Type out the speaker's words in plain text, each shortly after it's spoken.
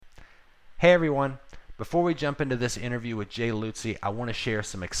Hey everyone, before we jump into this interview with Jay Lutzy, I want to share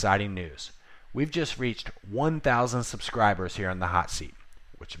some exciting news. We've just reached 1,000 subscribers here on the hot seat,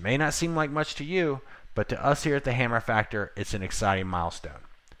 which may not seem like much to you, but to us here at the Hammer Factor, it's an exciting milestone.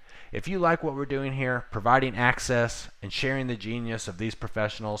 If you like what we're doing here, providing access and sharing the genius of these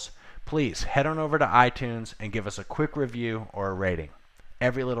professionals, please head on over to iTunes and give us a quick review or a rating.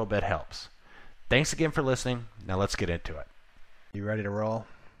 Every little bit helps. Thanks again for listening. Now let's get into it. You ready to roll?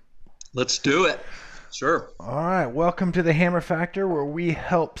 Let's do it. Sure. All right. Welcome to the Hammer Factor, where we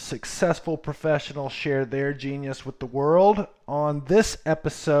help successful professionals share their genius with the world. On this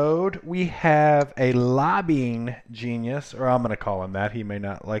episode, we have a lobbying genius, or I'm going to call him that. He may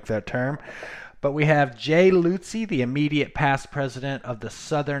not like that term. But we have Jay Lutzy, the immediate past president of the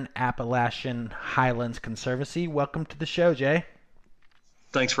Southern Appalachian Highlands Conservancy. Welcome to the show, Jay.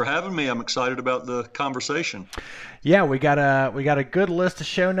 Thanks for having me. I'm excited about the conversation. Yeah, we got a good list of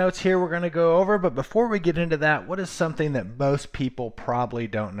show notes here we're going to go over, but before we get into that, what is something that most people probably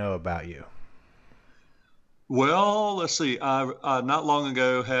don't know about you? Well, let's see. I not long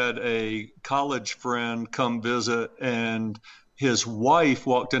ago had a college friend come visit, and his wife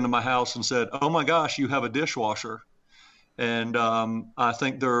walked into my house and said, "Oh my gosh, you have a dishwasher." And I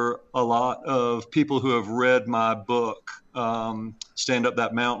think there are a lot of people who have read my book, Stand Up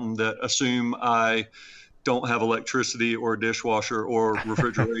That Mountain, that assume I don't have electricity or dishwasher or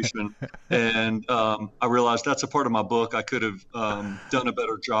refrigeration. And I realized that's a part of my book. I could have done a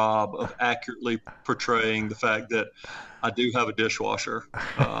better job of accurately portraying the fact that I do have a dishwasher.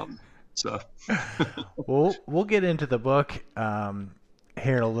 So we'll get into the book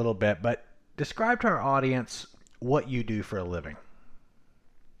here in a little bit, but describe to our audience what you do for a living.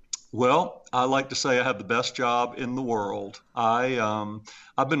 Well, I like to say I have the best job in the world.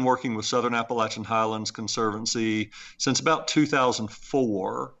 I've been working with Southern Appalachian Highlands Conservancy since about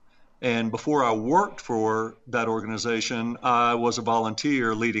 2004. And before I worked for that organization, I was a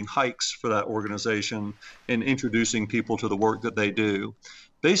volunteer leading hikes for that organization and introducing people to the work that they do.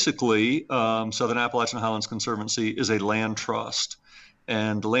 Basically, Southern Appalachian Highlands Conservancy is a land trust.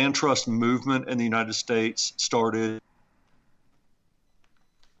 And the land trust movement in the United States started.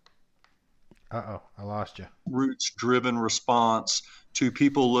 I lost you. Roots-driven response to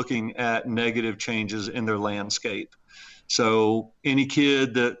people looking at negative changes in their landscape. So any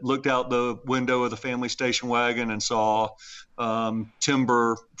kid that looked out the window of the family station wagon and saw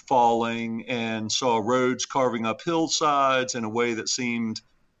timber falling and saw roads carving up hillsides in a way that seemed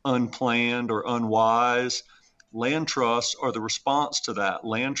unplanned or unwise, land trusts are the response to that.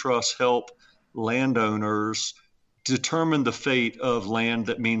 Land trusts help landowners determine the fate of land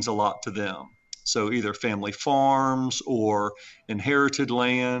that means a lot to them. So either family farms or inherited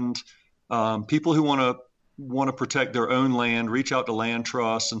land. People who want to protect their own land reach out to land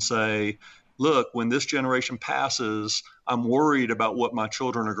trusts and say, look, when this generation passes, I'm worried about what my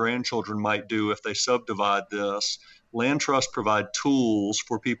children or grandchildren might do if they subdivide this. Land trusts provide tools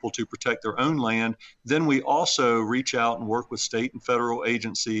for people to protect their own land. Then we also reach out and work with state and federal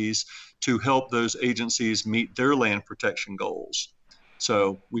agencies to help those agencies meet their land protection goals.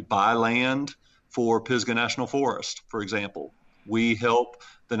 So we buy land for Pisgah National Forest, for example. We help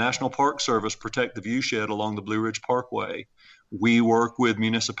the National Park Service protect the viewshed along the Blue Ridge Parkway. We work with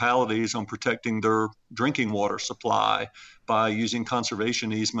municipalities on protecting their drinking water supply by using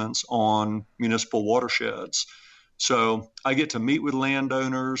conservation easements on municipal watersheds. So I get to meet with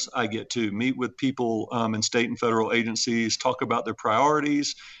landowners. I get to meet with people in state and federal agencies, talk about their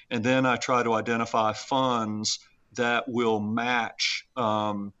priorities, and then I try to identify funds that will match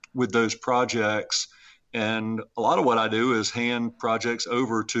with those projects. And a lot of what I do is hand projects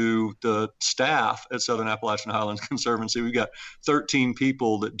over to the staff at Southern Appalachian Highlands Conservancy. We've got 13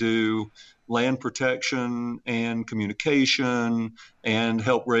 people that do land protection and communication and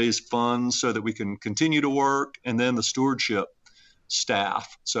help raise funds so that we can continue to work, and then the stewardship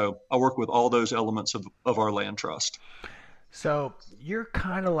staff. So I work with all those elements of our land trust. So you're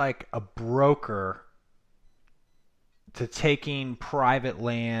kind of like a broker to taking private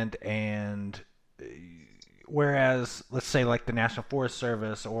land, and whereas let's say like the National Forest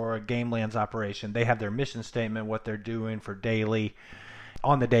Service or a game lands operation, they have their mission statement, what they're doing for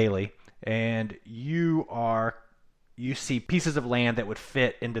on the daily, and you see pieces of land that would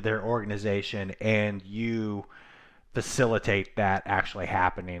fit into their organization, and you facilitate that actually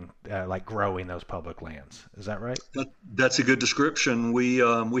happening, like growing those public lands. Is that right? That's a good description. We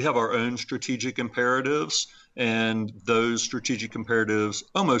have our own strategic imperatives, and those strategic imperatives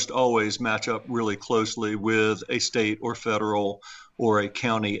almost always match up really closely with a state or federal or a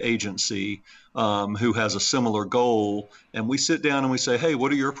county agency. who has a similar goal, and we sit down and we say, hey,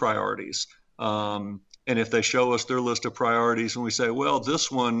 what are your priorities? And if they show us their list of priorities and we say, well, this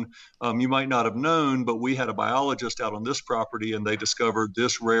one you might not have known, but we had a biologist out on this property and they discovered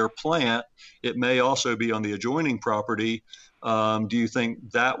this rare plant. It may also be on the adjoining property. Do you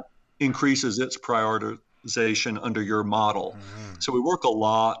think that increases its prioritization under your model? Mm-hmm. So we work a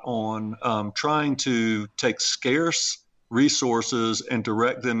lot on trying to take scarce resources and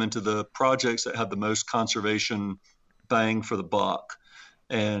direct them into the projects that have the most conservation bang for the buck.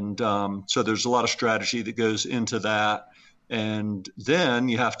 And so there's a lot of strategy that goes into that. And then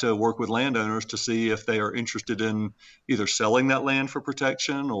you have to work with landowners to see if they are interested in either selling that land for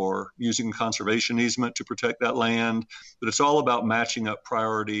protection or using conservation easement to protect that land. But it's all about matching up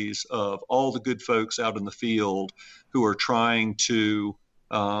priorities of all the good folks out in the field who are trying to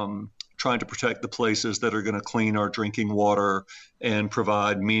protect the places that are going to clean our drinking water and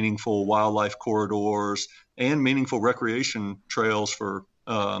provide meaningful wildlife corridors and meaningful recreation trails for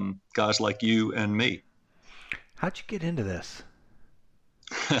guys like you and me. How'd you get into this?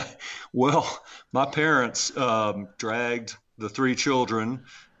 Well, my parents dragged the three children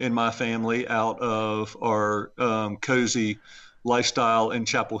in my family out of our cozy lifestyle in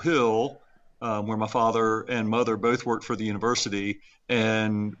Chapel Hill, where my father and mother both worked for the university,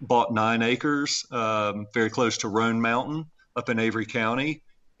 and bought 9 acres very close to Roan Mountain up in Avery County.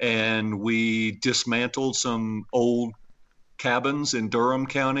 And we dismantled some old cabins in Durham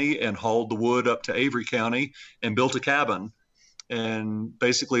County and hauled the wood up to Avery County and built a cabin. And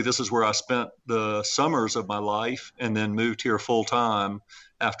basically this is where I spent the summers of my life, and then moved here full time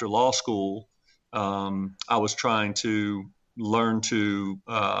after law school. I was trying to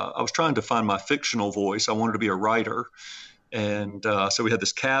find my fictional voice. I wanted to be a writer. And so we had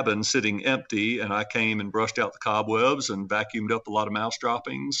this cabin sitting empty, and I came and brushed out the cobwebs and vacuumed up a lot of mouse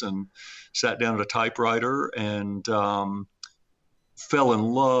droppings and sat down at a typewriter and fell in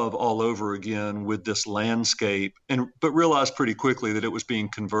love all over again with this landscape, but realized pretty quickly that it was being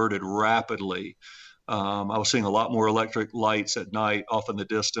converted rapidly. I was seeing a lot more electric lights at night off in the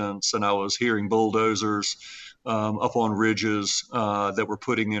distance, and I was hearing bulldozers up on ridges that were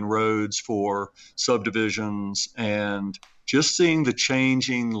putting in roads for subdivisions, and just seeing the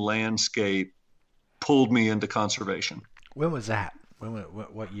changing landscape pulled me into conservation. When was that?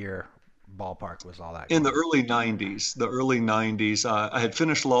 What year ballpark was all that? In the early 90s. I had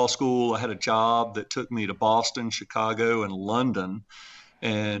finished law school. I had a job that took me to Boston, Chicago, and London.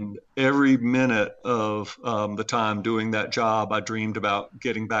 And every minute of the time doing that job, I dreamed about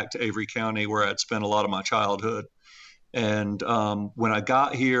getting back to Avery County, where I'd spent a lot of my childhood. And when I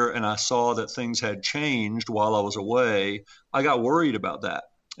got here and I saw that things had changed while I was away, I got worried about that.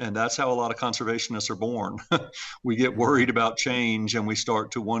 And that's how a lot of conservationists are born. We get worried about change, and we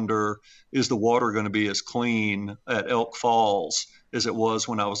start to wonder, is the water going to be as clean at Elk Falls as it was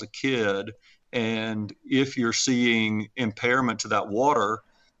when I was a kid? And if you're seeing impairment to that water,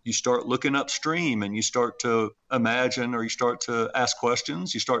 you start looking upstream and you start to imagine, or you start to ask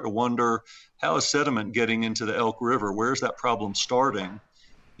questions. You start to wonder, how is sediment getting into the Elk River? Where's that problem starting?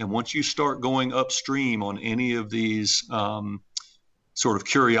 And once you start going upstream on any of these sort of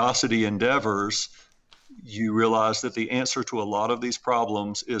curiosity endeavors, you realize that the answer to a lot of these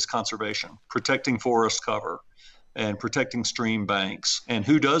problems is conservation, protecting forest cover and protecting stream banks. And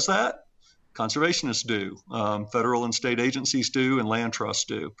who does that? Conservationists do. Federal and state agencies do, and land trusts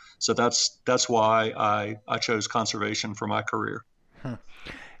do. So that's why I chose conservation for my career.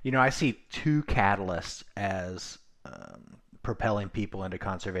 You know, I see 2 catalysts as propelling people into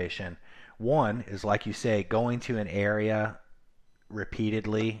conservation. One is, like you say, going to an area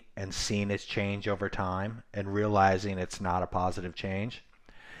repeatedly and seeing its change over time and realizing it's not a positive change.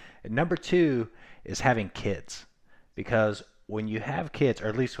 And number 2 is having kids, because when you have kids, or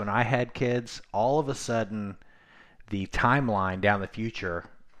at least when I had kids, all of a sudden the timeline down the future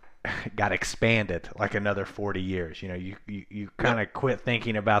got expanded like another 40 years. You know, you kind of quit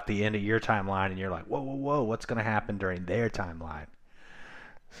thinking about the end of your timeline, and you're like, whoa, what's going to happen during their timeline?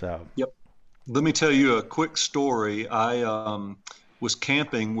 So yep. Let me tell you a quick story. I was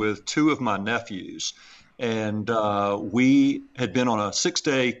camping with 2 of my nephews, and we had been on a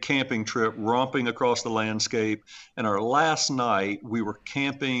 6-day camping trip, romping across the landscape. And our last night, we were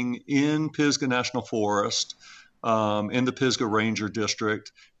camping in Pisgah National Forest, in the Pisgah Ranger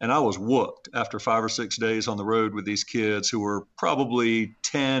District. And I was whooped after 5 or 6 days on the road with these kids who were probably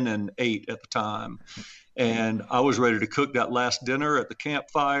 10 and 8 at the time. And I was ready to cook that last dinner at the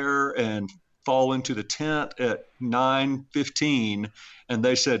campfire and fall into the tent at 9:15. And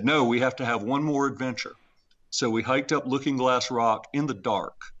they said, no, we have to have one more adventure. So we hiked up Looking Glass Rock in the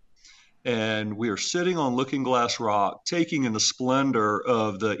dark. And we are sitting on Looking Glass Rock, taking in the splendor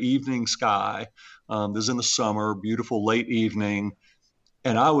of the evening sky. This is in the summer, beautiful late evening.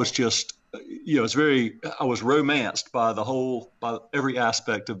 And I was just, I was romanced by by every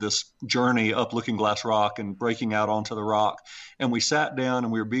aspect of this journey up Looking Glass Rock and breaking out onto the rock. And we sat down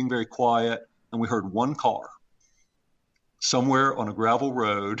and we were being very quiet, and we heard one car somewhere on a gravel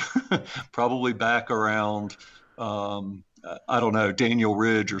road, probably back around, I don't know, Daniel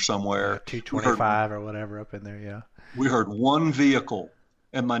Ridge or somewhere. 225 or whatever up in there, yeah. We heard one vehicle,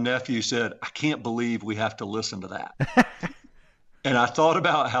 and my nephew said, "I can't believe we have to listen to that." And I thought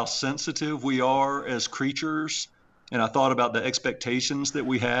about how sensitive we are as creatures. And I thought about the expectations that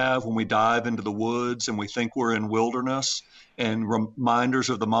we have when we dive into the woods and we think we're in wilderness, and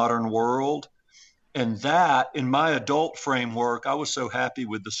reminders of the modern world. And that, in my adult framework, I was so happy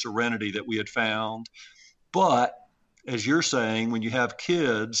with the serenity that we had found. But as you're saying, when you have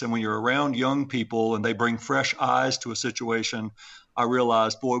kids and when you're around young people and they bring fresh eyes to a situation, I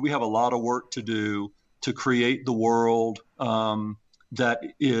realized, boy, we have a lot of work to do to create the world that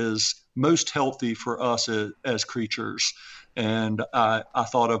is most healthy for us as creatures. And I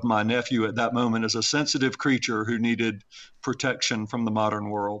thought of my nephew at that moment as a sensitive creature who needed protection from the modern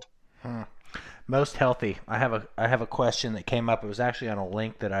world. Most healthy. I have a question that came up. It was actually on a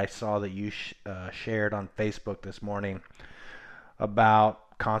link that I saw that you shared on Facebook this morning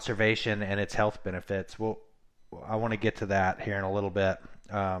about conservation and its health benefits. Well, I want to get to that here in a little bit.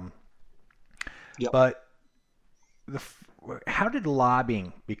 Yep. But how did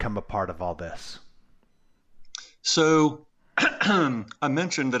lobbying become a part of all this? So I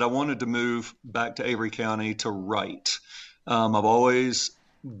mentioned that I wanted to move back to Avery County to write. I've always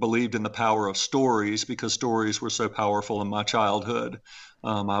believed in the power of stories because stories were so powerful in my childhood.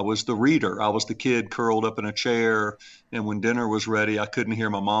 I was the reader. I was the kid curled up in a chair, and when dinner was ready, I couldn't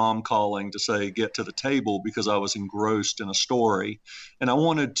hear my mom calling to say, "Get to the table," because I was engrossed in a story. And I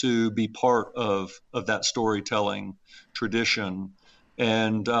wanted to be part of that storytelling tradition.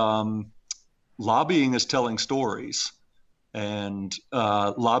 And lobbying is telling stories. And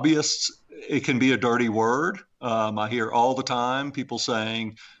lobbyists, it can be a dirty word. I hear all the time people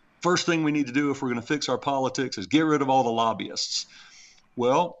saying, first thing we need to do if we're going to fix our politics is get rid of all the lobbyists.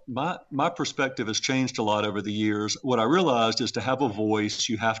 Well, my perspective has changed a lot over the years. What I realized is to have a voice,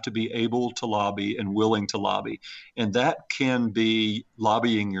 you have to be able to lobby and willing to lobby. And that can be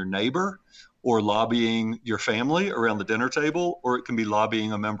lobbying your neighbor or lobbying your family around the dinner table, or it can be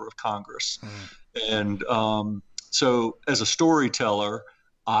lobbying a member of Congress. And so as a storyteller,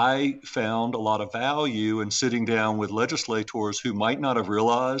 I found a lot of value in sitting down with legislators who might not have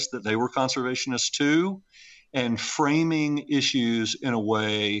realized that they were conservationists too, and framing issues in a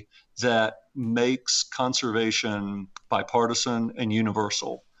way that makes conservation bipartisan and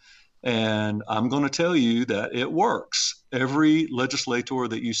universal. And I'm going to tell you that it works. Every legislator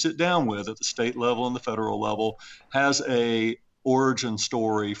that you sit down with at the state level and the federal level has a origin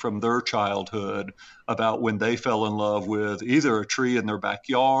story from their childhood about when they fell in love with either a tree in their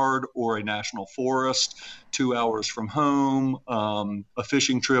backyard or a national forest 2 hours from home, a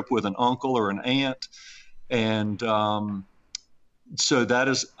fishing trip with an uncle or an aunt. And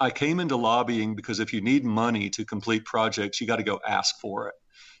so I came into lobbying because if you need money to complete projects, you got to go ask for it.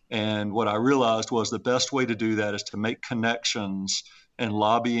 And what I realized was the best way to do that is to make connections, and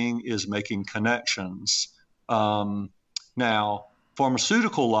lobbying is making connections. Now,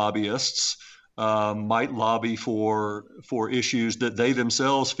 pharmaceutical lobbyists might lobby for issues that they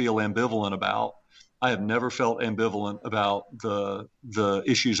themselves feel ambivalent about. I have never felt ambivalent about the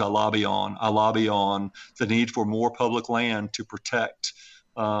issues I lobby on. I lobby on the need for more public land to protect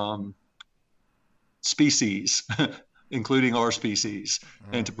species, including our species,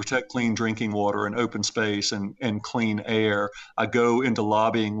 and to protect clean drinking water and open space and clean air. I go into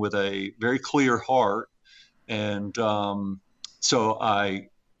lobbying with a very clear heart. And so I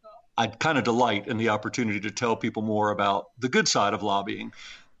kind of delight in the opportunity to tell people more about the good side of lobbying.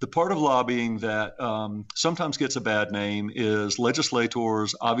 The part of lobbying that sometimes gets a bad name is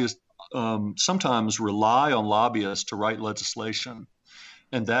legislators sometimes rely on lobbyists to write legislation.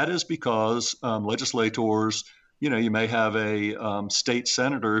 And that is because legislators, you may have a state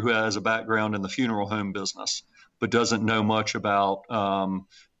senator who has a background in the funeral home business, but doesn't know much about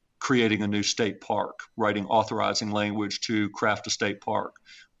creating a new state park, writing authorizing language to craft a state park.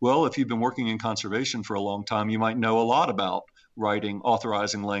 Well, if you've been working in conservation for a long time, you might know a lot about writing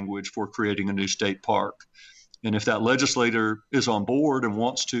authorizing language for creating a new state park. And if that legislator is on board and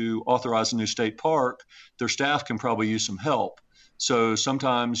wants to authorize a new state park, their staff can probably use some help. So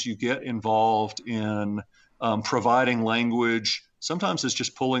sometimes you get involved in providing language Sometimes it's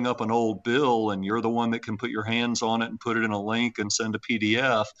just pulling up an old bill and you're the one that can put your hands on it and put it in a link and send a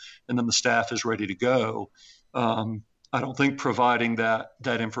PDF, and then the staff is ready to go. I don't think providing that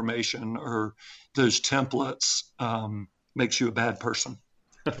information or those templates makes you a bad person.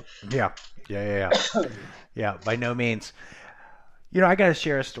 Yeah, by no means. I got to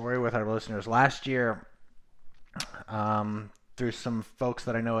share a story with our listeners. Last year, through some folks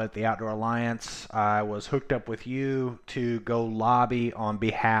that I know at the Outdoor Alliance, I was hooked up with you to go lobby on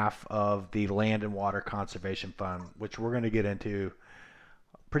behalf of the Land and Water Conservation Fund, which we're going to get into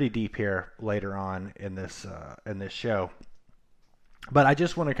pretty deep here later on in this show. But I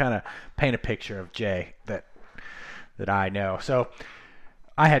just want to kind of paint a picture of Jay that I know. So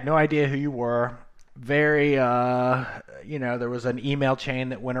I had no idea who you were. Very, there was an email chain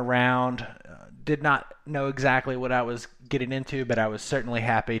that went around. Did not know exactly what I was getting into, but I was certainly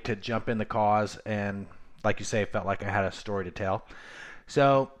happy to jump in the cause. And like you say, felt like I had a story to tell.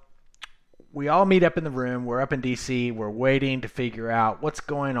 So we all meet up in the room. We're up in D.C. We're waiting to figure out what's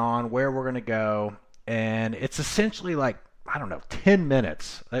going on, where we're going to go. And it's essentially like, 10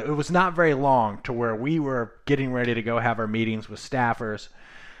 minutes. It was not very long to where we were getting ready to go have our meetings with staffers.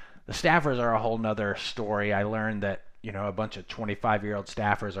 The staffers are a whole nother story. I learned that, a bunch of 25-year-old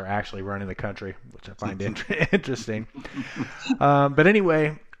staffers are actually running the country, which I find interesting. But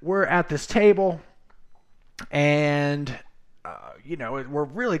anyway, we're at this table, and, we're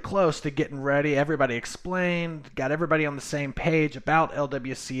really close to getting ready. Everybody explained, got everybody on the same page about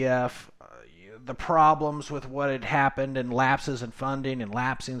LWCF, the problems with what had happened, and lapses in funding and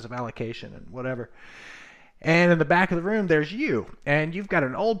lapsings of allocation and whatever. And in the back of the room, there's you. And you've got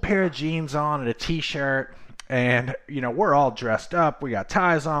an old pair of jeans on and a T-shirt. And, we're all dressed up. We got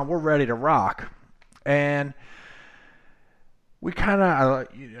ties on. We're ready to rock. And we kind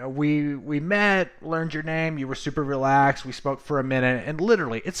of, we met, learned your name. You were super relaxed. We spoke for a minute. And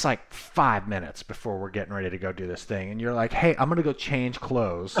literally, it's like 5 minutes before we're getting ready to go do this thing. And you're like, hey, I'm going to go change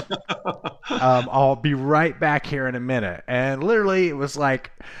clothes. I'll be right back here in a minute. And literally, it was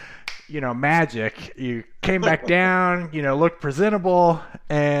like, magic. You came back down, looked presentable,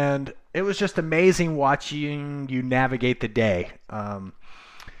 and it was just amazing watching you navigate the day. You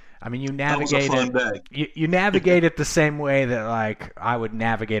navigate it. You navigate it the same way that like I would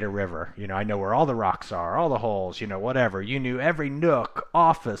navigate a river. I know where all the rocks are, all the holes, whatever. You knew every nook,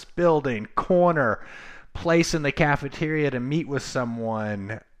 office, building, corner, place in the cafeteria to meet with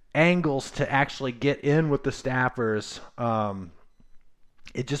someone, angles to actually get in with the staffers.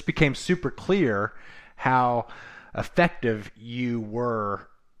 It just became super clear how effective you were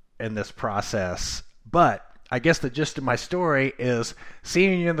in this process. But I guess the gist of my story is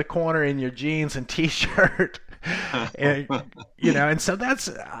seeing you in the corner in your jeans and T-shirt. And, and so that's,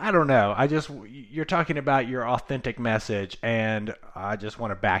 I don't know. You're talking about your authentic message, and I just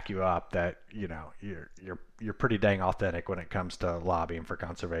want to back you up that, you're pretty dang authentic when it comes to lobbying for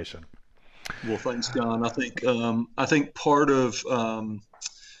conservation. Well, thanks, John. I think part of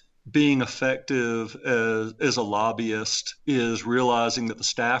being effective as a lobbyist is realizing that the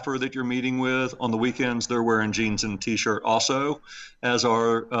staffer that you're meeting with on the weekends, they're wearing jeans and a T-shirt also, as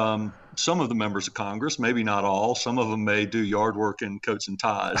are some of the members of Congress. Maybe not all. Some of them may do yard work in coats and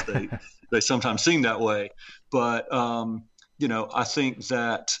ties. They sometimes seem that way, but I think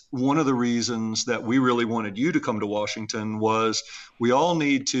that one of the reasons that we really wanted you to come to Washington was we all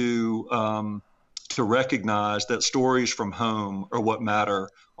need to recognize that stories from home are what matter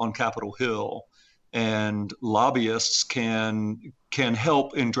on Capitol Hill, and lobbyists can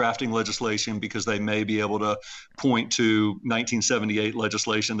help in drafting legislation because they may be able to point to 1978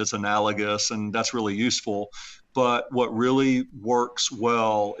 legislation that's analogous, and that's really useful. But what really works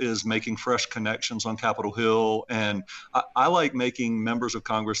well is making fresh connections on Capitol Hill. And I like making members of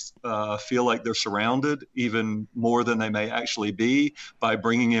Congress feel like they're surrounded even more than they may actually be by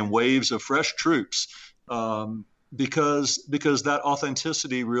bringing in waves of fresh troops. Because that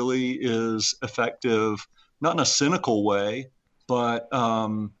authenticity really is effective, not in a cynical way, but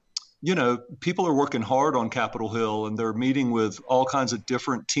people are working hard on Capitol Hill, and they're meeting with all kinds of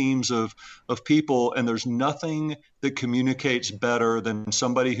different teams of people, and there's nothing that communicates better than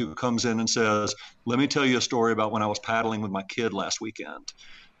somebody who comes in and says, let me tell you a story about when I was paddling with my kid last weekend.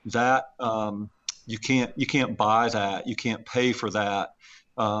 That you can't buy that. You can't pay for that.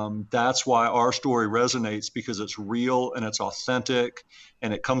 That's why our story resonates, because it's real and it's authentic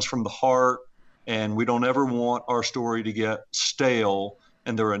and it comes from the heart, and we don't ever want our story to get stale.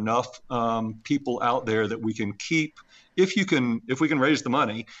 And there are enough people out there that we can keep, if we can raise the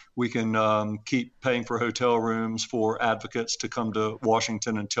money, we can keep paying for hotel rooms for advocates to come to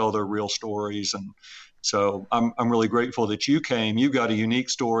Washington and tell their real stories. So I'm really grateful that you came. You've got a unique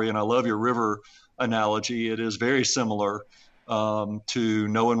story, and I love your river analogy. It is very similar to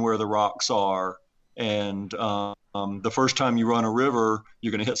knowing where the rocks are. And the first time you run a river,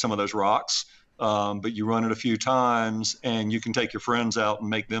 you're going to hit some of those rocks, but you run it a few times, and you can take your friends out and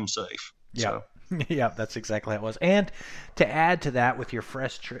make them safe. Yeah. So. Yeah, that's exactly how it was. And to add to that with your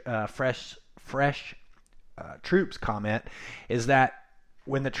fresh troops comment is that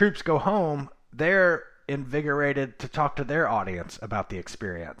when the troops go home, they're invigorated to talk to their audience about the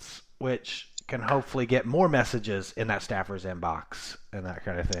experience, which can hopefully get more messages in that staffer's inbox and that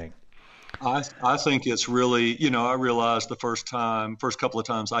kind of thing. I think it's really, I realized the first couple of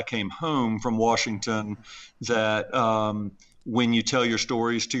times I came home from Washington that when you tell your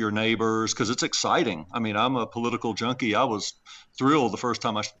stories to your neighbors, because it's exciting. I mean, I'm a political junkie. I was thrilled the first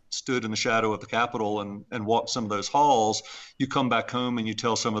time I stood in the shadow of the Capitol and walked some of those halls. You come back home and you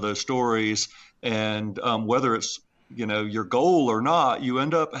tell some of those stories, and whether it's, your goal or not, you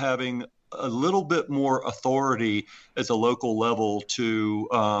end up having a little bit more authority at the local level to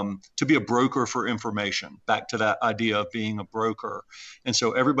be a broker for information, back to that idea of being a broker. And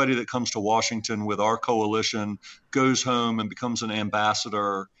so everybody that comes to Washington with our coalition goes home and becomes an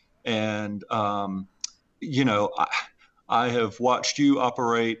ambassador. And, I have watched you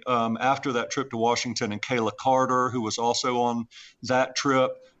operate after that trip to Washington, and Kayla Carter, who was also on that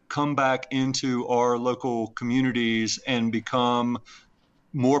trip, come back into our local communities and become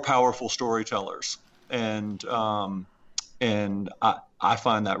more powerful storytellers. And I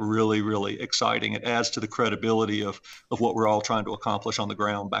find that really, really exciting. It adds to the credibility of what we're all trying to accomplish on the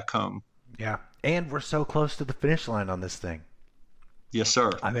ground back home. Yeah. And we're so close to the finish line on this thing. Yes,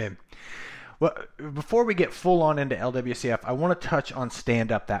 sir. I mean, well, before we get full on into LWCF, I want to touch on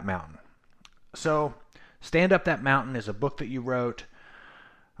Stand Up That Mountain. So Stand Up That Mountain is a book that you wrote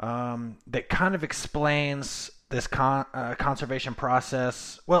that kind of explains this conservation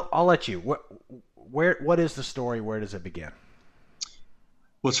process. Well, I'll let you. What is the story? Where does it begin?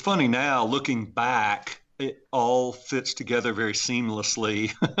 Well, it's funny now, looking back, it all fits together very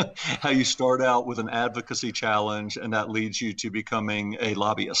seamlessly. How you start out with an advocacy challenge, and that leads you to becoming a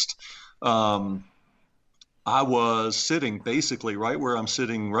lobbyist. I was sitting basically right where I'm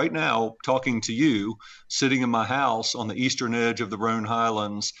sitting right now, talking to you, sitting in my house on the eastern edge of the Roan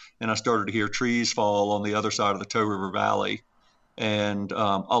Highlands, and I started to hear trees fall on the other side of the Tow River Valley, and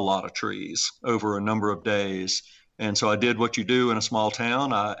a lot of trees over a number of days. And so I did what you do in a small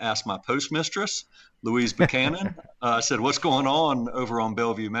town. I asked my postmistress, Louise Buchanan. I said, "What's going on over on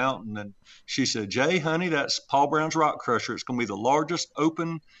Bellevue Mountain?" And she said, "Jay, honey, that's Paul Brown's Rock Crusher. It's going to be the largest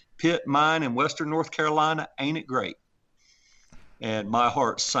open pit mine in western North Carolina. Ain't it great?" And my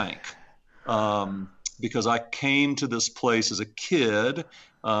heart sank because I came to this place as a kid.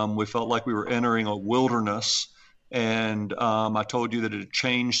 We felt like we were entering a wilderness. And I told you that it had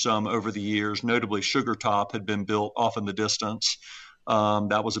changed some over the years. Notably, Sugar Top had been built off in the distance.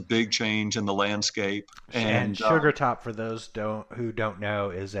 That was a big change in the landscape. And Sugar Top, for those who don't know,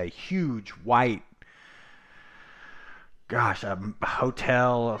 is a huge white, a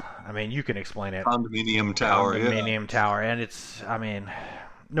hotel. I mean, you can explain it. Condominium tower. Tower. And it's, I mean,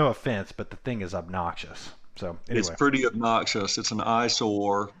 no offense, but the thing is obnoxious. So anyway. It's pretty obnoxious. It's an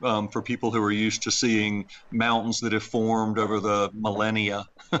eyesore for people who are used to seeing mountains that have formed over the millennia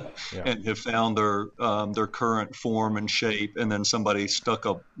and have found their current form and shape, and then somebody stuck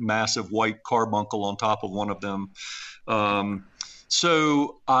a massive white carbuncle on top of one of them.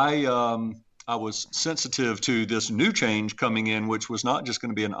 So I was sensitive to this new change coming in, which was not just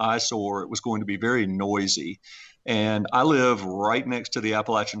going to be an eyesore, it was going to be very noisy. And I live right next to the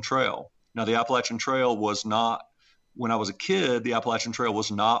Appalachian Trail. Now, the Appalachian Trail was not, when I was a kid, the Appalachian Trail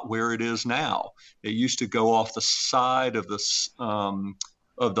was not where it is now. It used to go off the side of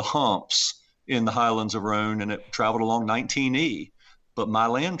the humps in the Highlands of Roan, and it traveled along 19E. But my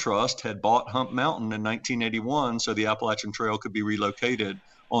land trust had bought Hump Mountain in 1981, so the Appalachian Trail could be relocated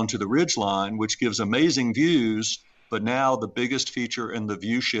onto the ridge line, which gives amazing views. But now the biggest feature in the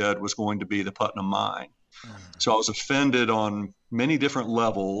viewshed was going to be the Putnam Mine. So I was offended on many different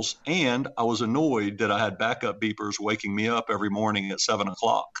levels, and I was annoyed that I had backup beepers waking me up every morning at 7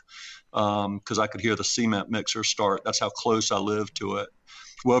 o'clock because I could hear the cement mixer start. That's how close I lived to it.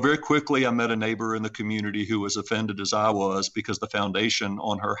 Well, very quickly, I met a neighbor in the community who was offended as I was because the foundation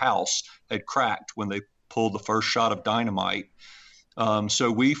on her house had cracked when they pulled the first shot of dynamite.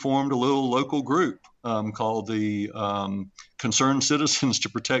 So we formed a little local group called the Concerned Citizens to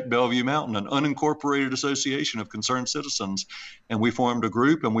Protect Bellevue Mountain, an unincorporated association of concerned citizens. And we formed a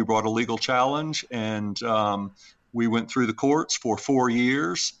group, and we brought a legal challenge, and we went through the courts for 4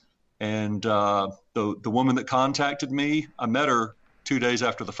 years. And the woman that contacted me, I met her 2 days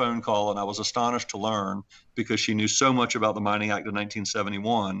after the phone call, and I was astonished to learn, because she knew so much about the Mining Act of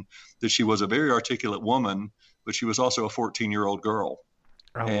 1971, that she was a very articulate woman, but she was also a 14-year-old girl.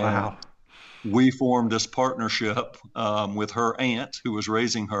 Oh, And wow. we formed this partnership with her aunt who was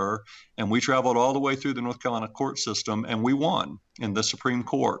raising her, and we traveled all the way through the North Carolina court system, and we won in the Supreme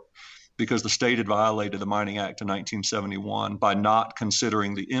Court because the state had violated the Mining Act in 1971 by not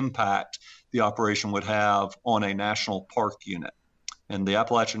considering the impact the operation would have on a national park unit. And the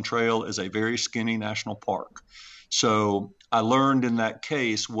Appalachian Trail is a very skinny national park. So I learned in that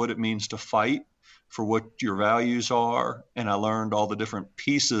case what it means to fight for what your values are, and I learned all the different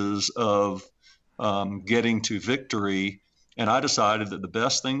pieces of getting to victory. And I decided that the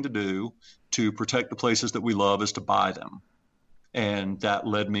best thing to do to protect the places that we love is to buy them. And that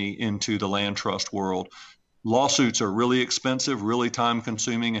led me into the land trust world. Lawsuits are really expensive, really time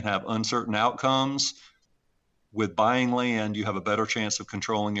consuming, and have uncertain outcomes. With buying land, you have a better chance of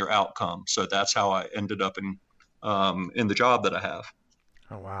controlling your outcome. So that's how I ended up in the job that I have.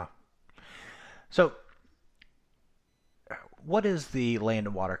 Oh, wow. So, what is the Land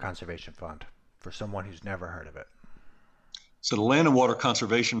and Water Conservation Fund for someone who's never heard of it? So the Land and Water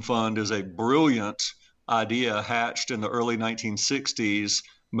Conservation Fund is a brilliant idea hatched in the early 1960s,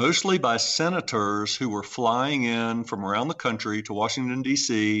 mostly by senators who were flying in from around the country to Washington,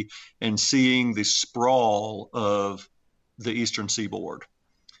 D.C., and seeing the sprawl of the Eastern Seaboard.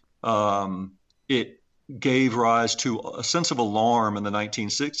 It gave rise to a sense of alarm in the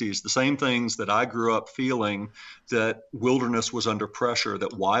 1960s, the same things that I grew up feeling, that wilderness was under pressure,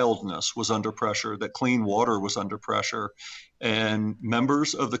 that wildness was under pressure, that clean water was under pressure. And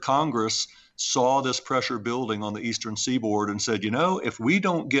members of the Congress saw this pressure building on the Eastern Seaboard and said, if we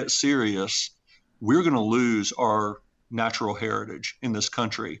don't get serious, we're going to lose our natural heritage in this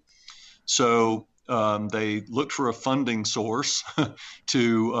country. So they looked for a funding source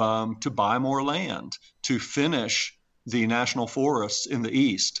to buy more land, to finish the national forests in the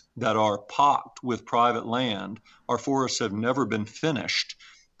East that are pocked with private land. Our forests have never been finished.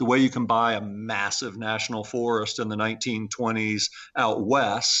 The way you can buy a massive national forest in the 1920s out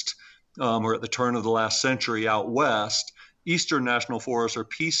west, or at the turn of the last century out west, Eastern national forests are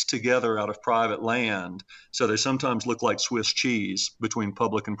pieced together out of private land. So they sometimes look like Swiss cheese between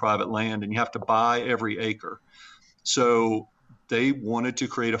public and private land, and you have to buy every acre. So they wanted to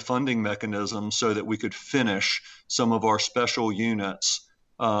create a funding mechanism so that we could finish some of our special units.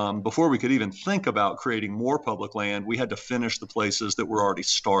 Before we could even think about creating more public land, we had to finish the places that were already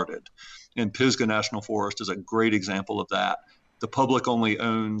started. And Pisgah National Forest is a great example of that. The public only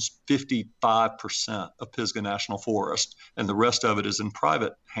owns 55% of Pisgah National Forest, and the rest of it is in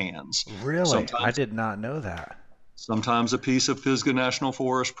private hands. Really? I did not know that. Sometimes a piece of Pisgah National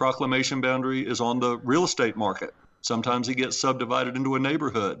Forest proclamation boundary is on the real estate market. Sometimes it gets subdivided into a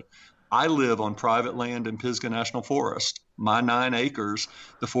neighborhood. I live on private land in Pisgah National Forest. My 9 acres,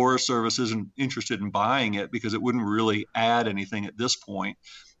 the Forest Service isn't interested in buying it because it wouldn't really add anything at this point.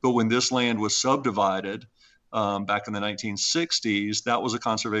 But when this land was subdivided, back in the 1960s, that was a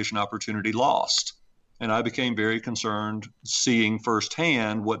conservation opportunity lost. And I became very concerned seeing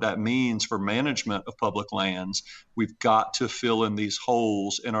firsthand what that means for management of public lands. We've got to fill in these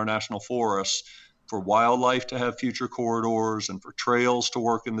holes in our national forests for wildlife to have future corridors, and for trails to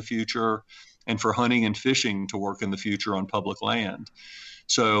work in the future, and for hunting and fishing to work in the future on public land.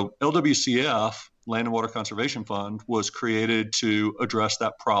 So LWCF, Land and Water Conservation Fund, was created to address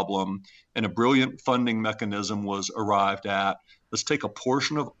that problem, and a brilliant funding mechanism was arrived at. Let's take a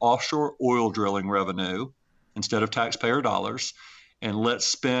portion of offshore oil drilling revenue instead of taxpayer dollars, and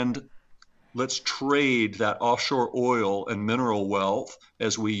let's trade that offshore oil and mineral wealth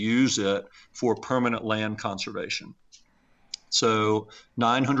as we use it for permanent land conservation. So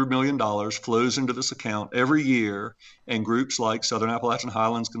 $900 million flows into this account every year, and groups like Southern Appalachian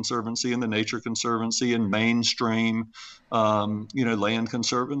Highlands Conservancy and the Nature Conservancy and Mainstream, Land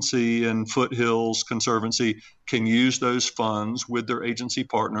Conservancy and Foothills Conservancy can use those funds with their agency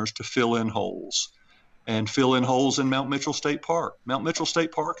partners to fill in holes. And fill in holes in Mount Mitchell State Park. Mount Mitchell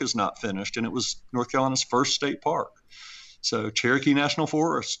State Park is not finished, and it was North Carolina's first state park. So Cherokee National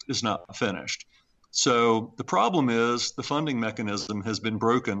Forest is not finished. So the problem is the funding mechanism has been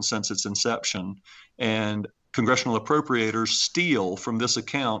broken since its inception, and congressional appropriators steal from this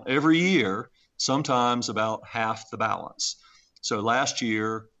account every year, sometimes about half the balance. So last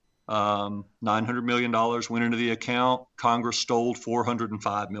year, $900 million went into the account. Congress stole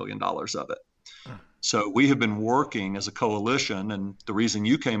 $405 million of it. So we have been working as a coalition, and the reason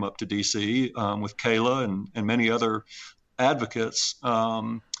you came up to D.C. With Kayla and many other advocates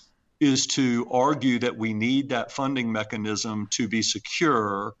is to argue that we need that funding mechanism to be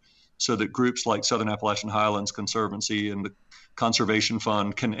secure so that groups like Southern Appalachian Highlands Conservancy and the Conservation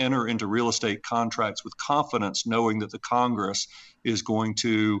Fund can enter into real estate contracts with confidence, knowing that the Congress is going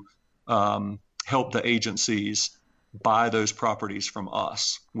to help the agencies buy those properties from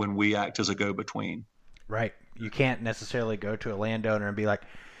us when we act as a go-between. Right. You can't necessarily go to a landowner and be like,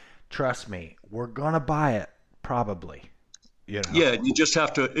 trust me, we're going to buy it, probably. Yeah, you just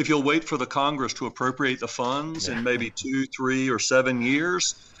have to, if you'll wait for the Congress to appropriate the funds in maybe 2, 3, or 7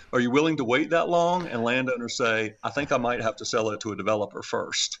 years, are you willing to wait that long? And landowners say, I think I might have to sell it to a developer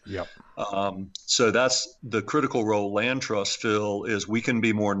first. Yep. So that's the critical role land trusts fill, is we can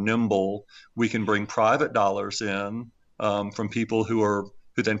be more nimble. We can bring private dollars in from people who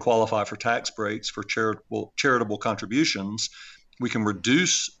then qualify for tax breaks for charitable contributions. We can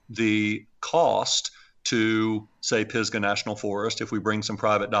reduce the cost to, say, Pisgah National Forest if we bring some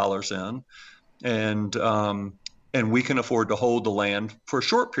private dollars in, and we can afford to hold the land for a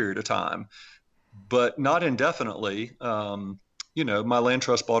short period of time, but not indefinitely. My land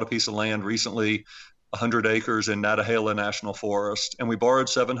trust bought a piece of land recently, 100 acres in Nantahala National Forest, and we borrowed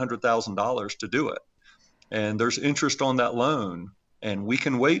 $700,000 to do it. And there's interest on that loan, and we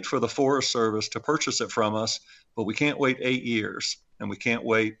can wait for the Forest Service to purchase it from us, but we can't wait 8 years, and we can't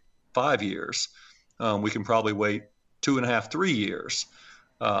wait 5 years. We can probably wait 2.5, 3 years.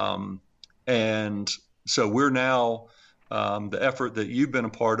 And so we're now, the effort that you've been a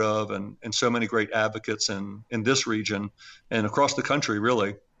part of, and so many great advocates in this region and across the country,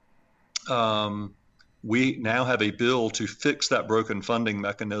 really, we now have a bill to fix that broken funding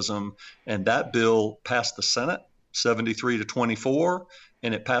mechanism. And that bill passed the Senate 73-24,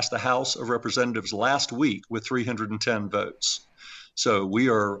 and it passed the House of Representatives last week with 310 votes. So we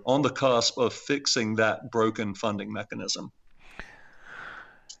are on the cusp of fixing that broken funding mechanism.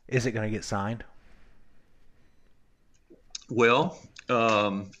 Is it going to get signed? Well,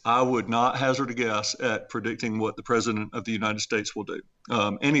 I would not hazard a guess at predicting what the President of the United States will do.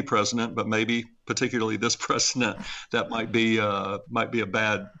 Any president, but maybe particularly this president, that might be a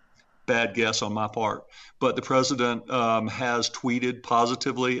bad guess on my part. But the president has tweeted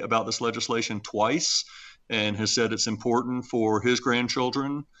positively about this legislation twice, and has said it's important for his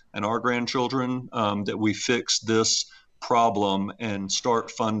grandchildren and our grandchildren that we fix this problem and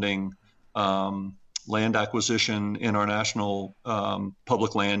start funding land acquisition in our national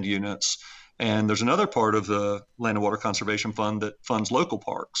public land units. And there's another part of the Land and Water Conservation Fund that funds local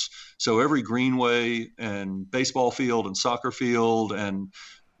parks. So every greenway and baseball field and soccer field and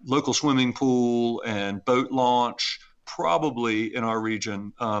local swimming pool and boat launch, probably in our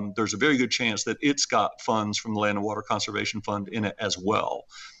region, there's a very good chance that it's got funds from the Land and Water Conservation Fund in it as well.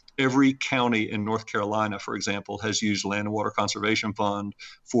 Every county in North Carolina, for example, has used Land and Water Conservation Fund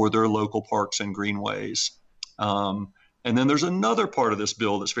for their local parks and greenways. And then there's another part of this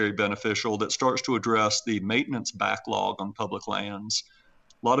bill that's very beneficial that starts to address the maintenance backlog on public lands.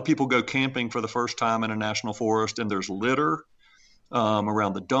 A lot of people go camping for the first time in a national forest, and there's litter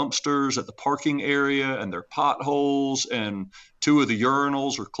around the dumpsters at the parking area, and there are potholes, and 2 of the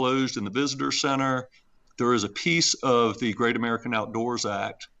urinals are closed in the visitor center. There is a piece of the Great American Outdoors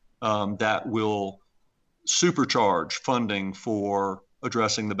Act that will supercharge funding for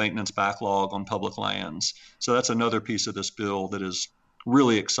addressing the maintenance backlog on public lands. So that's another piece of this bill that is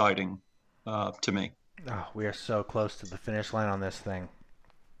really exciting to me. Oh, we are so close to the finish line on this thing.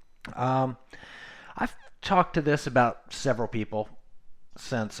 I've talked to this about several people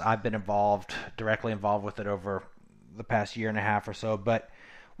since I've been directly involved with it over the past year and a half or so. But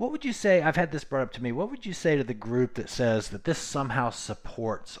what would you say, I've had this brought up to me, what would you say to the group that says that this somehow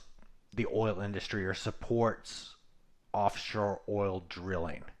supports the oil industry or supports offshore oil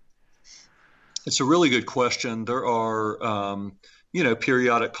drilling? It's a really good question. There are,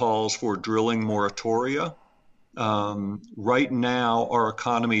 periodic calls for drilling moratoria. Right now, our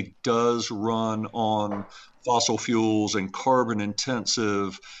economy does run on fossil fuels and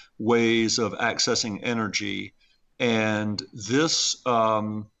carbon-intensive ways of accessing energy, and this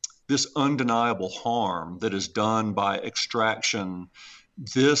undeniable harm that is done by extraction,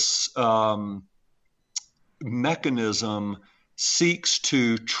 this mechanism seeks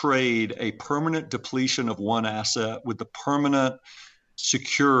to trade a permanent depletion of one asset with the permanent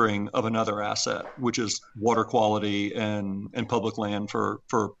securing of another asset, which is water quality and public land for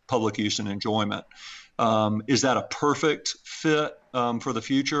public use and enjoyment. Is that a perfect fit for the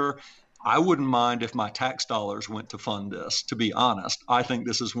future? I wouldn't mind if my tax dollars went to fund this, to be honest. I think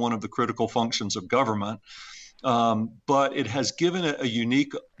this is one of the critical functions of government. But it has given it a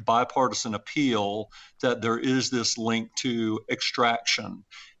unique bipartisan appeal that there is this link to extraction.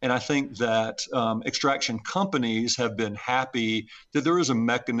 And I think that extraction companies have been happy that there is a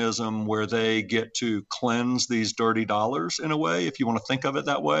mechanism where they get to cleanse these dirty dollars in a way, if you want to think of it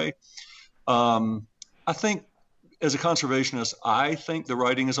that way. I think as a conservationist, I think the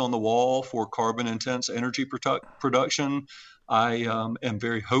writing is on the wall for carbon intense energy production. I am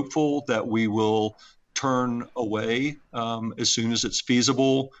very hopeful that we will turn away as soon as it's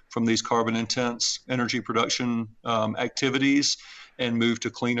feasible from these carbon intense energy production activities and move to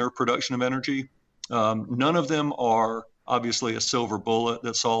cleaner production of energy. None of them are obviously a silver bullet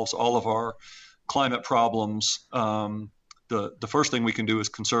that solves all of our climate problems. The first thing we can do is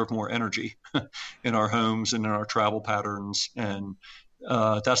conserve more energy in our homes and in our travel patterns. And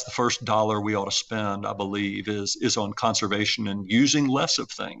that's the first dollar we ought to spend, I believe, is on conservation and using less of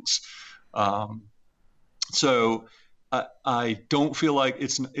things. So I don't feel like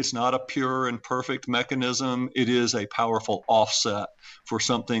it's not a pure and perfect mechanism. It is a powerful offset for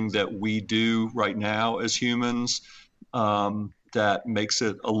something that we do right now as humans. That makes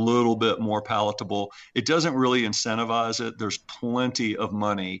it a little bit more palatable. It doesn't really incentivize it. There's plenty of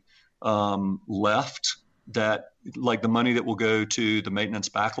money left that, like the money that will go to the maintenance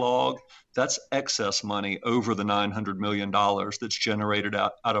backlog, that's excess money over the $900 million that's generated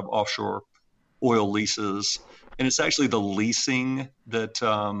out of offshore oil leases. And it's actually the leasing that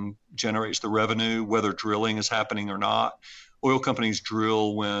generates the revenue, whether drilling is happening or not. Oil companies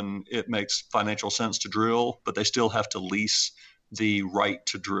drill when it makes financial sense to drill, but they still have to lease the right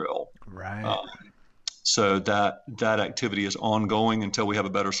to drill. Right. So that activity is ongoing until we have a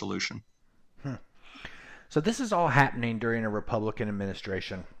better solution. So this is all happening during a Republican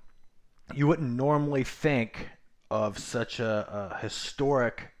administration. You wouldn't normally think of such a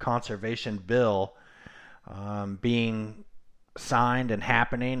historic conservation bill being signed and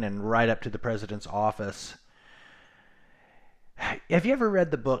happening and right up to the president's office. Have you ever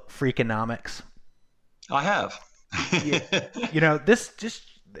read the book Freakonomics? I have. This just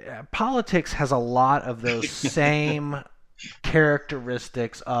politics has a lot of those same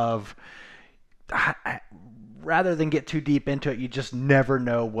characteristics of, rather than get too deep into it, you just never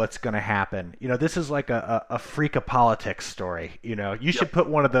know what's going to happen. This is like a freak of politics story. You should put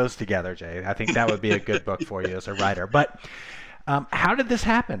one of those together, Jay. I think that would be a good book for you as a writer. But how did this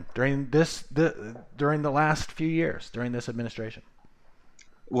happen during the last few years, during this administration?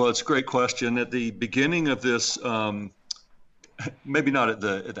 Well, it's a great question. At the beginning of this, maybe not at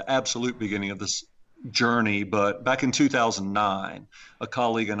the absolute beginning of this journey, but back in 2009, a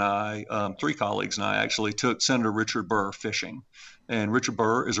colleague and I, three colleagues and I actually took Senator Richard Burr fishing. And Richard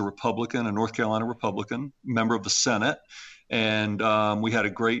Burr is a Republican, a North Carolina Republican, member of the Senate. And we had a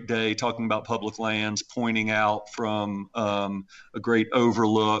great day talking about public lands, pointing out from a great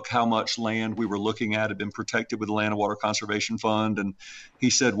overlook how much land we were looking at had been protected with the Land and Water Conservation Fund. And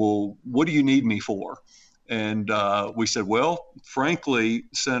he said, well, what do you need me for? And we said, well, frankly,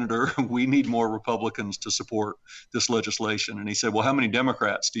 Senator, we need more Republicans to support this legislation. And he said, well, how many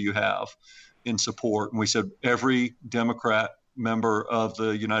Democrats do you have in support? And we said, every Democrat member of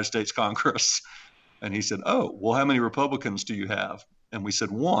the United States Congress. And he said, oh, well, how many Republicans do you have? And we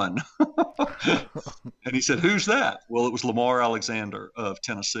said, one. And he said, who's that? Well, it was Lamar Alexander of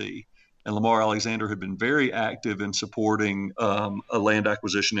Tennessee. And Lamar Alexander had been very active in supporting a land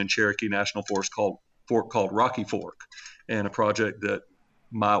acquisition in Cherokee National Forest called Rocky Fork, and a project that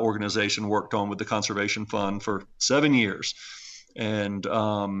my organization worked on with the Conservation Fund for 7 years. And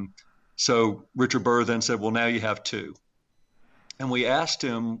so Richard Burr then said, well, now you have two. And we asked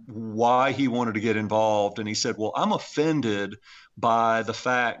him why he wanted to get involved. And he said, well, I'm offended by the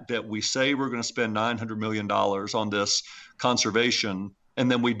fact that we say we're going to spend $900 million on this conservation,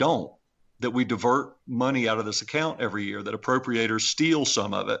 and then we don't, that we divert money out of this account every year, that appropriators steal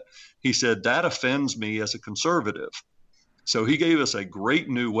some of it. He said, that offends me as a conservative. So he gave us a great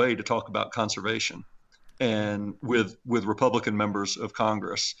new way to talk about conservation, and with Republican members of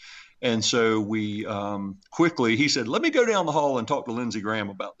Congress. And so we quickly, he said, let me go down the hall and talk to Lindsey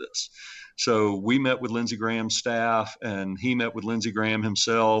Graham about this. So we met with Lindsey Graham's staff, and he met with Lindsey Graham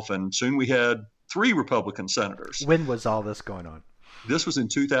himself. And soon we had 3 Republican senators. When was all this going on? This was in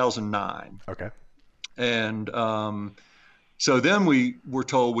 2009. Okay. And so then we were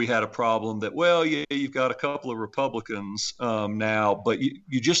told we had a problem that, well, yeah, you've got a couple of Republicans now, but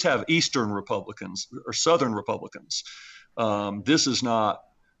you just have Eastern Republicans or Southern Republicans. This is not,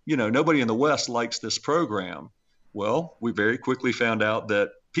 nobody in the West likes this program. Well, we very quickly found out that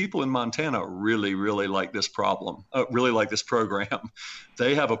people in Montana really, really like this program.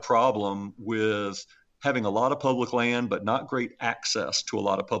 They have a problem with having a lot of public land, but not great access to a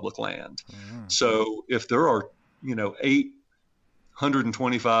lot of public land. Mm-hmm. So if there are,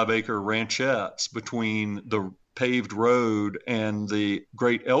 825-acre ranchettes between the paved road and the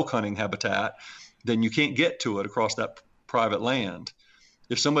great elk hunting habitat, then you can't get to it across that private land.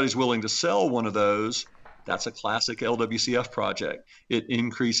 If somebody's willing to sell one of those, that's a classic LWCF project. It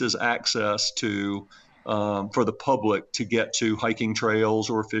increases access to for the public to get to hiking trails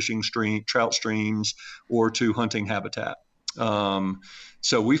or fishing trout streams or to hunting habitat.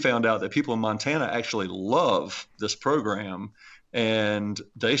 So we found out that people in Montana actually love this program, and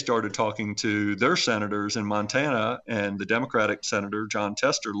they started talking to their senators in Montana, and the Democratic Senator Jon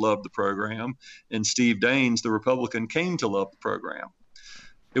Tester loved the program, and Steve Daines, the Republican, came to love the program.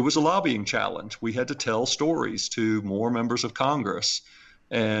 It was a lobbying challenge. We had to tell stories to more members of Congress.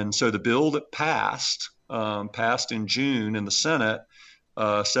 And so the bill that passed in June in the Senate,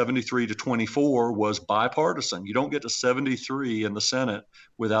 73-24, was bipartisan. You don't get to 73 in the Senate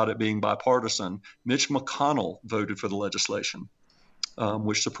without it being bipartisan. Mitch McConnell voted for the legislation,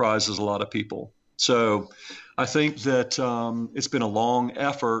 which surprises a lot of people. So I think that it's been a long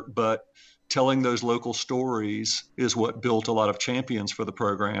effort, but telling those local stories is what built a lot of champions for the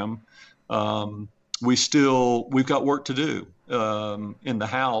program. We've got work to do. In the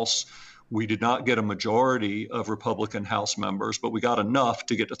House, we did not get a majority of Republican House members, but we got enough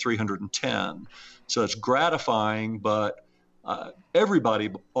to get to 310. So it's gratifying, but everybody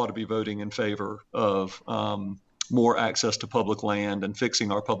ought to be voting in favor of more access to public land and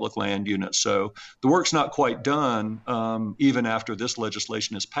fixing our public land units. So the work's not quite done. Even after this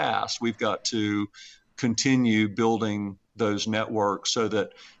legislation is passed, we've got to continue building those networks so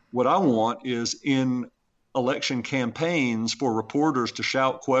that what I want is in election campaigns for reporters to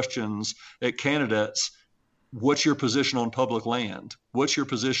shout questions at candidates. What's your position on public land? What's your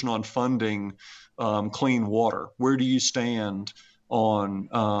position on funding clean water? Where do you stand on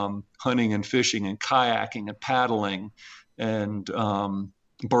hunting and fishing and kayaking and paddling and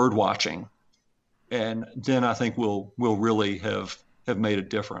bird watching? And then I think we'll really have made a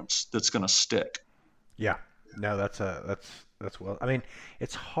difference that's going to stick. Yeah, no, that's well. I mean,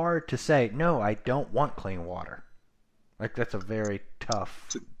 it's hard to say no. I don't want clean water. Like that's a very tough.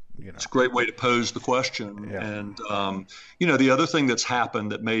 It's a great way to pose the question. Yeah. And, the other thing that's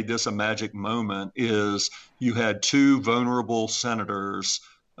happened that made this a magic moment is you had two vulnerable senators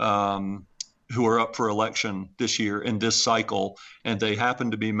who are up for election this year in this cycle, and they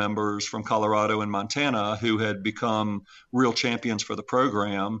happened to be members from Colorado and Montana who had become real champions for the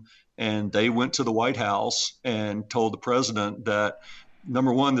program. And they went to the White House and told the president that,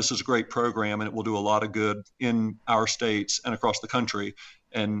 number one, this is a great program and it will do a lot of good in our states and across the country.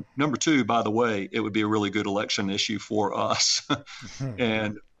 And number two, by the way, it would be a really good election issue for us.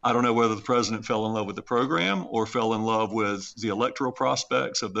 And I don't know whether the president fell in love with the program or fell in love with the electoral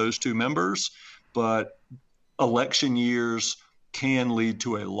prospects of those two members, but election years can lead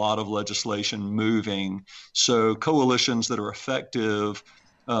to a lot of legislation moving. So coalitions that are effective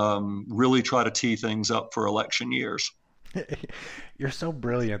really try to tee things up for election years. You're so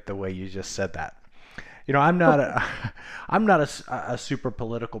brilliant the way you just said that. I'm not a super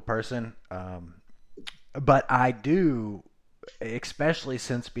political person, but I do, especially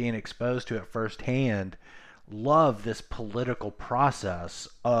since being exposed to it firsthand, love this political process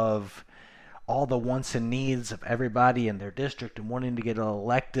of all the wants and needs of everybody in their district and wanting to get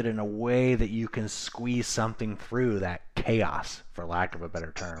elected in a way that you can squeeze something through that chaos, for lack of a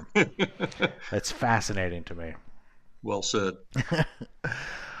better term. It's fascinating to me. Well said.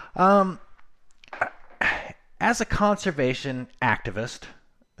 As a conservation activist,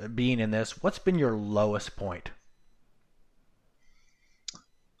 being in this, what's been your lowest point?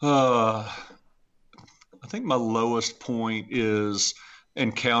 I think my lowest point is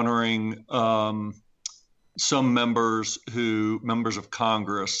encountering some members of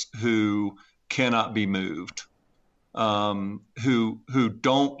Congress who cannot be moved, who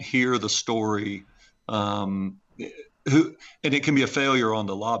don't hear the story, and it can be a failure on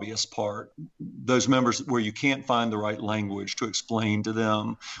the lobbyist part. Those members where you can't find the right language to explain to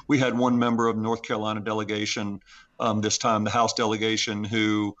them. We had one member of the North Carolina delegation this time, the House delegation,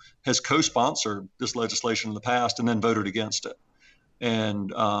 who has co-sponsored this legislation in the past and then voted against it.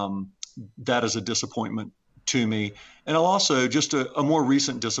 And that is a disappointment to me. And I'll also, just a more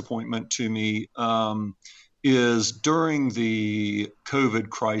recent disappointment to me is during the COVID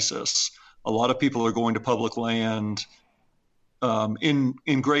crisis, a lot of people are going to public land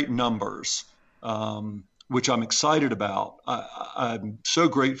in great numbers, which I'm excited about. I'm so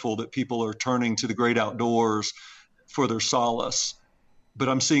grateful that people are turning to the great outdoors for their solace. but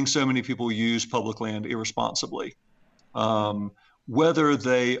I'm seeing so many people use public land irresponsibly. Um, Whether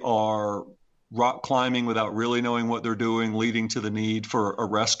they are rock climbing without really knowing what they're doing, leading to the need for a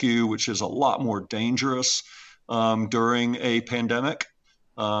rescue, which is a lot more dangerous during a pandemic,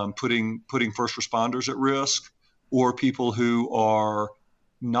 putting first responders at risk, or people who are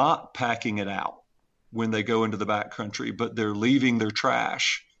not packing it out when they go into the backcountry, but they're leaving their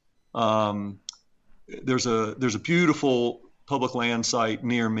trash. Um, there's a beautiful public land site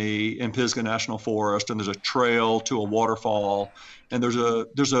near me in Pisgah National Forest, and there's a trail to a waterfall, and there's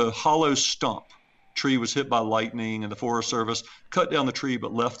a hollow stump. Tree was hit by lightning, and the Forest Service cut down the tree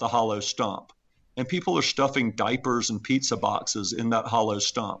but left the hollow stump. And people are stuffing diapers and pizza boxes in that hollow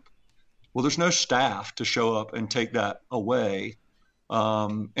stump. Well, there's no staff to show up and take that away.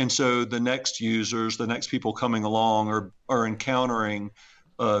 And so the next users, the next people coming along are encountering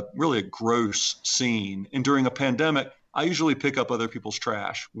really a gross scene. And during a pandemic, I usually pick up other people's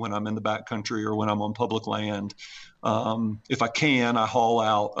trash when I'm in the backcountry or when I'm on public land. If I can, I haul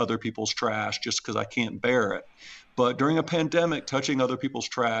out other people's trash just because I can't bear it. But during a pandemic, touching other people's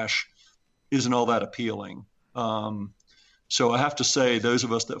trash isn't all that appealing. So I have to say, those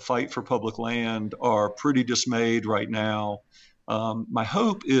of us that fight for public land are pretty dismayed right now. My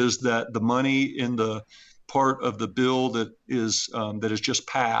hope is that the money in the part of the bill that is just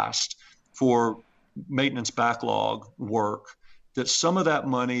passed for maintenance backlog work, that some of that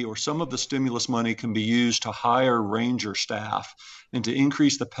money or some of the stimulus money can be used to hire ranger staff and to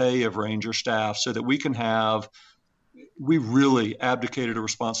increase the pay of ranger staff so that we really abdicated a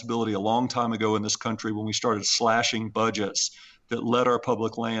responsibility a long time ago in this country when we started slashing budgets that let our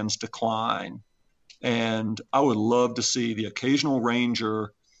public lands decline. And I would love to see the occasional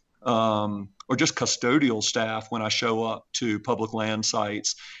ranger or just custodial staff when I show up to public land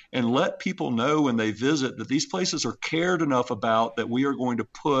sites and let people know when they visit that these places are cared enough about that we are going to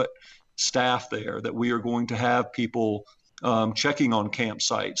put staff there, that we are going to have people checking on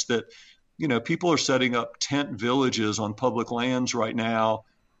campsites, that people are setting up tent villages on public lands right now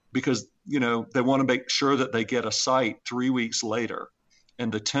because they want to make sure that they get a site 3 weeks later.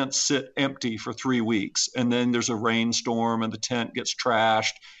 And the tents sit empty for 3 weeks. And then there's a rainstorm and the tent gets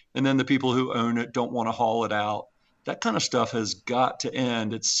trashed. And then the people who own it don't want to haul it out. That kind of stuff has got to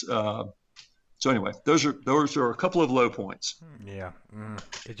end. So anyway, those are a couple of low points. Yeah.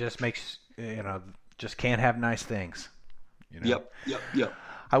 It just makes, just can't have nice things. Yep.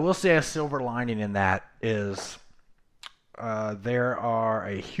 I will say a silver lining in that is there are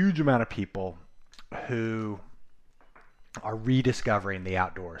a huge amount of people who are rediscovering the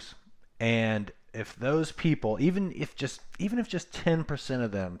outdoors. And if those people, even if just 10%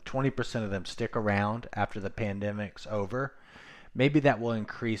 of them, 20% of them stick around after the pandemic's over, maybe that will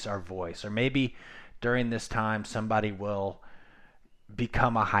increase our voice. Or maybe during this time somebody will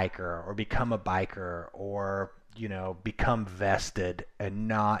become a hiker or become a biker or become vested and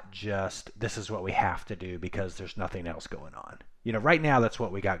not just this is what we have to do because there's nothing else going on. Right now that's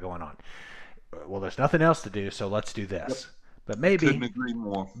what we got going on. Well, there's nothing else to do, so let's do this. Yep. But maybe couldn't agree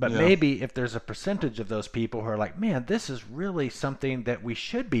more. But maybe if there's a percentage of those people who are like, man, this is really something that we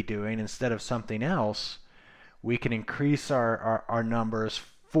should be doing instead of something else, we can increase our numbers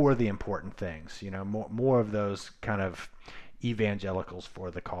for the important things. More of those kind of evangelicals for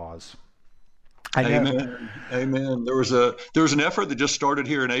the cause. Amen. There was an effort that just started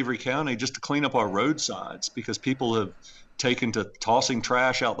here in Avery County just to clean up our roadsides because people have taken to tossing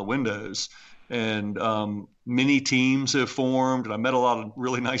trash out the windows. And many teams have formed, and I met a lot of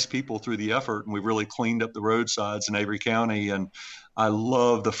really nice people through the effort, and we've really cleaned up the roadsides in Avery County. And I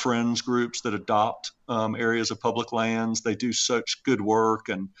love the friends groups that adopt areas of public lands. They do such good work,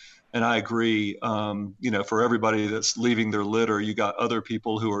 and I agree. For everybody that's leaving their litter, you got other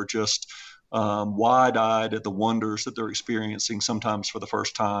people who are just wide-eyed at the wonders that they're experiencing, sometimes for the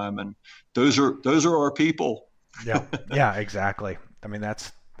first time, and those are our people. Yeah, exactly. I mean,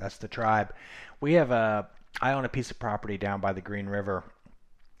 that's the tribe. I own a piece of property down by the Green River,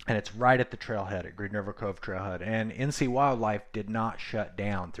 and it's right at the trailhead, at Green River Cove Trailhead. And NC Wildlife did not shut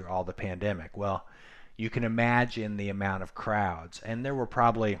down through all the pandemic. Well, you can imagine the amount of crowds. And there were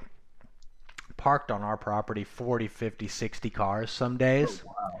probably parked on our property 40, 50, 60 cars some days. Oh,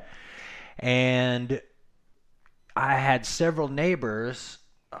 wow. And I had several neighbors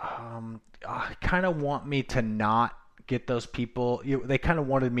kind of want me to not get those people. They kind of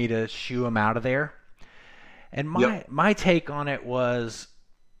wanted me to shoo them out of there. And my take on it was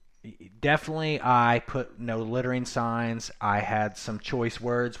definitely I put no littering signs. I had some choice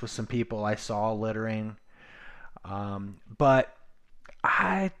words with some people I saw littering. But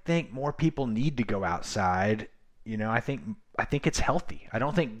I think more people need to go outside. I think I think it's healthy. I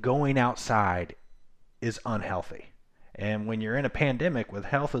don't think going outside is unhealthy. And when you're in a pandemic with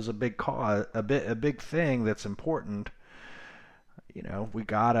health is a big cause, a big thing that's important, we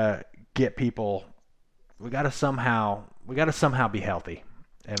gotta get people. We gotta somehow be healthy.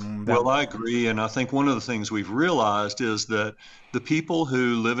 And that, Well, I agree. And I think one of the things we've realized is that the people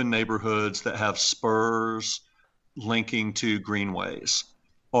who live in neighborhoods that have spurs linking to greenways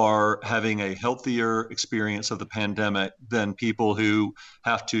are having a healthier experience of the pandemic than people who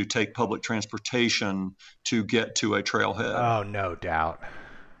have to take public transportation to get to a trailhead. oh, no doubt.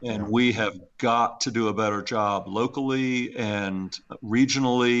 And Yeah. we have got to do a better job locally and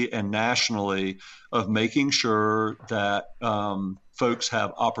regionally and nationally of making sure that folks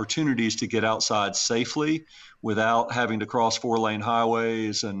have opportunities to get outside safely without having to cross 4-lane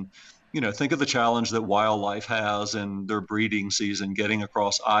highways. And, think of the challenge that wildlife has in their breeding season, getting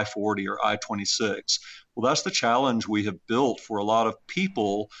across I-40 or I-26. Well, that's the challenge we have built for a lot of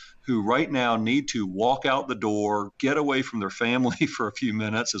people who right now need to walk out the door, get away from their family for a few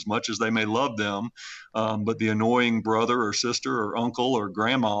minutes, as much as they may love them, but the annoying brother or sister or uncle or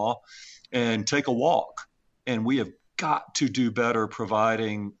grandma, and take a walk. And we have got to do better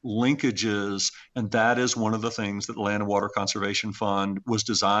providing linkages. And that is one of the things that the Land and Water Conservation Fund was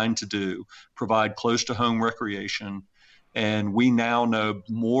designed to do, provide close to home recreation. And we now know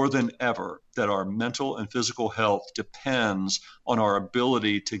more than ever that our mental and physical health depends on our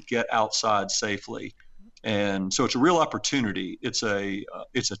ability to get outside safely. And so it's a real opportunity. It's a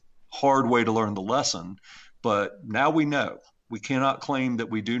hard way to learn the lesson, but now we know. We cannot claim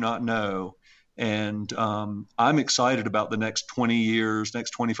that we do not know. And I'm excited about the next 20 years,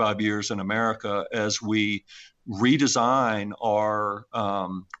 next 25 years in America as we redesign our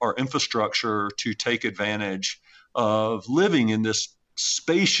infrastructure to take advantage of living in this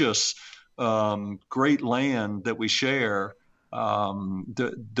spacious, great land that we share.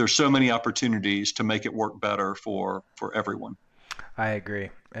 There's so many opportunities to make it work better for everyone. I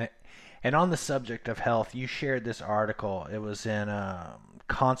agree. And on the subject of health, you shared this article. It was in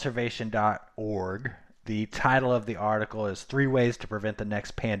conservation.org. The title of the article is 3 Ways to Prevent the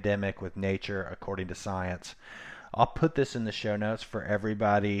Next Pandemic with Nature According to Science. I'll put this in the show notes for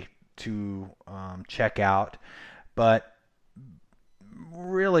everybody to check out. But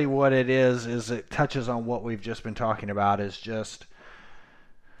really what it is it touches on what we've just been talking about, is just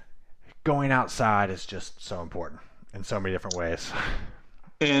going outside is just so important in so many different ways.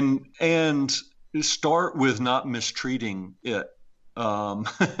 And start with not mistreating it.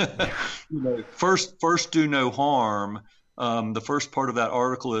 First do no harm. The first part of that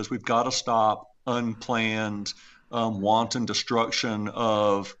article is we've got to stop unplanned, wanton destruction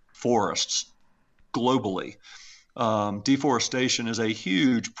of forests globally. Deforestation is a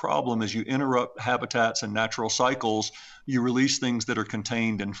huge problem. As you interrupt habitats and natural cycles, you release things that are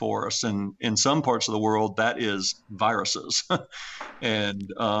contained in forests. And in some parts of the world, that is viruses.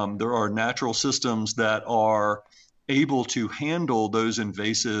 And there are natural systems that are able to handle those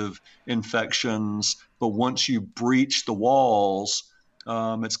invasive infections. But once you breach the walls,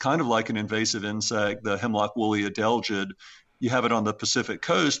 it's kind of like an invasive insect, the hemlock woolly adelgid. You have it on the Pacific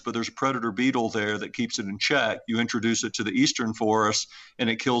coast, but there's a predator beetle there that keeps it in check. You introduce it to the eastern forest, and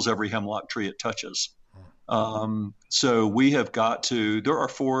it kills every hemlock tree it touches. So we have got to. There are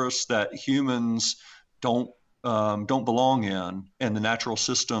forests that humans don't belong in, and the natural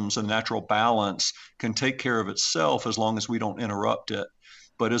systems and natural balance can take care of itself as long as we don't interrupt it.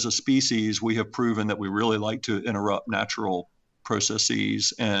 But as a species, we have proven that we really like to interrupt natural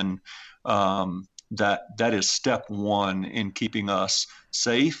processes, and that is step one in keeping us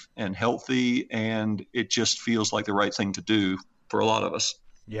safe and healthy, and it just feels like the right thing to do for a lot of us.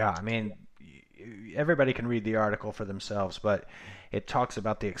 Yeah, I mean, everybody can read the article for themselves, but it talks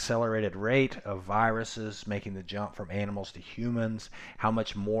about the accelerated rate of viruses making the jump from animals to humans, how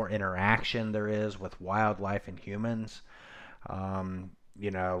much more interaction there is with wildlife and humans,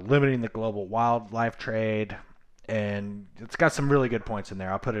 limiting the global wildlife trade, and it's got some really good points in there.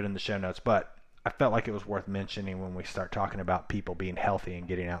 I'll put it in the show notes, but I felt like it was worth mentioning when we start talking about people being healthy and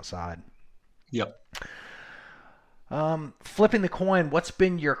getting outside. Yep. Flipping the coin, what's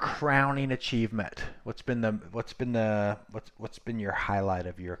been your crowning achievement? What's been your highlight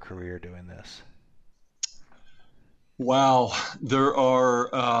of your career doing this? Wow, there are.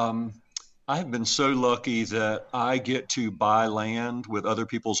 I have been so lucky that I get to buy land with other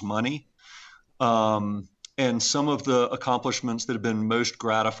people's money. And some of the accomplishments that have been most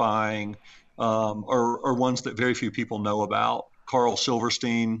gratifying are ones that very few people know about. Carl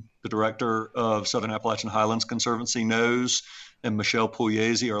Silverstein, the director of Southern Appalachian Highlands Conservancy, knows and Michelle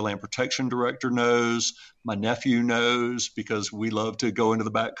Pugliese, our land protection director, knows. My nephew knows, because we love to go into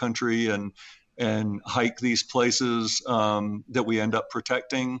the backcountry and hike these places that we end up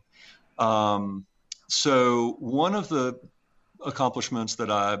protecting. So one of the accomplishments that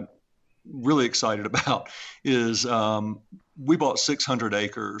I'm really excited about is we bought 600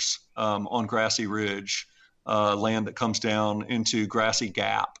 acres on Grassy Ridge, land that comes down into Grassy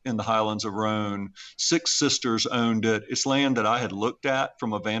Gap in the Highlands of Roan. Six Sisters owned it. It's land that I had looked at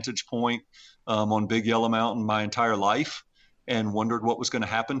from a vantage point on Big Yellow Mountain my entire life and wondered what was going to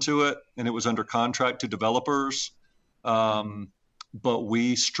happen to it. And it was under contract to developers. But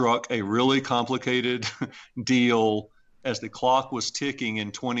we struck a really complicated deal as the clock was ticking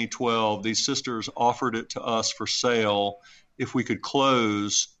in 2012. These sisters offered it to us for sale if we could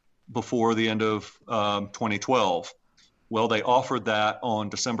close before the end of 2012. Well, they offered that on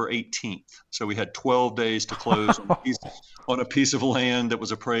December 18th. So we had 12 days to close on a piece of land that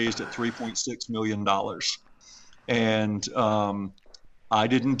was appraised at $3.6 million. And I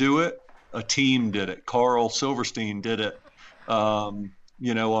didn't do it. A team did it. Carl Silverstein did it. On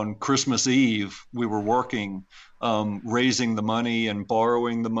Christmas Eve, we were working, raising the money and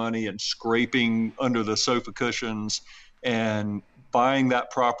borrowing the money and scraping under the sofa cushions and buying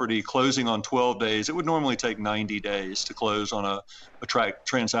that property, closing on 12 days. It would normally take 90 days to close on a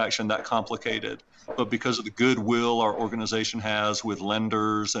transaction that complicated. But because of the goodwill our organization has with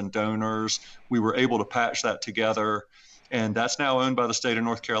lenders and donors, we were able to patch that together. And that's now owned by the state of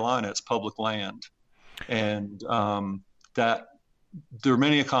North Carolina. It's public land. And that there are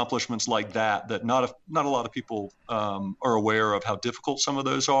many accomplishments like that not a lot of people are aware of how difficult some of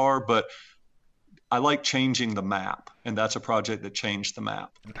those are, but I like changing the map, and that's a project that changed the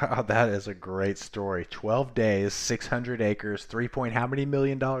map. Oh, that is a great story. 12 days, 600 acres, how many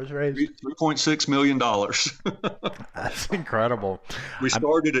million dollars raised? $3.6 million. That's incredible. We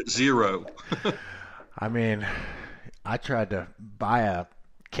started at zero. I mean, I tried to buy a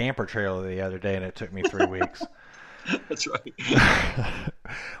camper trailer the other day, and it took me 3 weeks. That's right.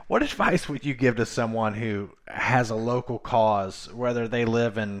 What advice would you give to someone who has a local cause, whether they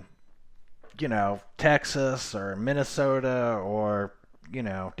live in, Texas or Minnesota or,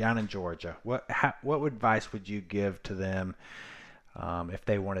 down in Georgia? What advice would you give to them if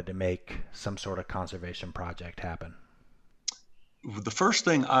they wanted to make some sort of conservation project happen? The first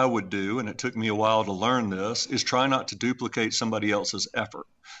thing I would do, and it took me a while to learn this, is try not to duplicate somebody else's effort.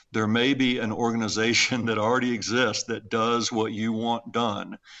 There may be an organization that already exists that does what you want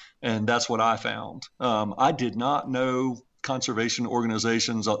done, and that's what I found. I did not know conservation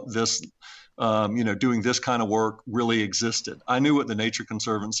organizations doing this kind of work really existed. I knew what the Nature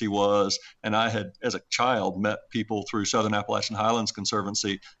Conservancy was, and I had, as a child, met people through Southern Appalachian Highlands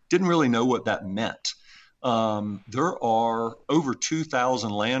Conservancy. Didn't really know what that meant. There are over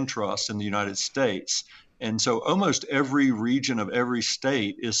 2,000 land trusts in the United States. And so almost every region of every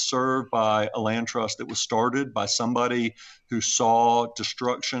state is served by a land trust that was started by somebody who saw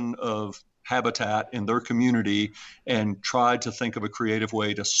destruction of habitat in their community and tried to think of a creative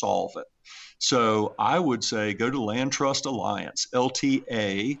way to solve it. So I would say go to Land Trust Alliance,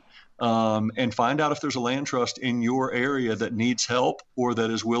 LTA, and find out if there's a land trust in your area that needs help or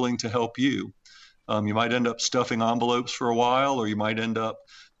that is willing to help you. You might end up stuffing envelopes for a while, or you might end up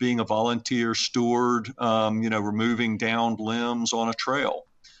being a volunteer steward, removing downed limbs on a trail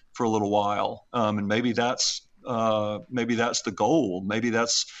for a little while. And maybe that's the goal. Maybe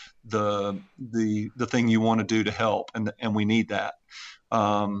that's the thing you want to do to help, and we need that.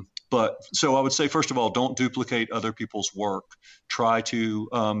 So I would say, first of all, don't duplicate other people's work. Try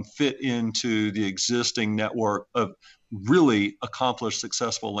to fit into the existing network of really accomplished,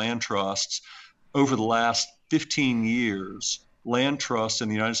 successful land trusts. Over the last 15 years, land trusts in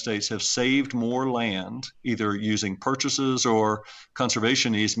the United States have saved more land, either using purchases or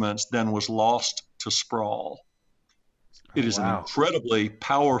conservation easements, than was lost to sprawl. It is an incredibly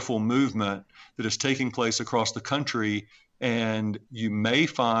powerful movement that is taking place across the country, and you may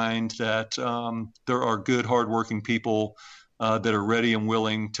find that there are good, hardworking people that are ready and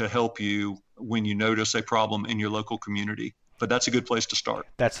willing to help you when you notice a problem in your local community. But that's a good place to start.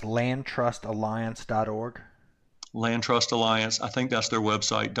 That's landtrustalliance.org? Land Trust Alliance. I think that's their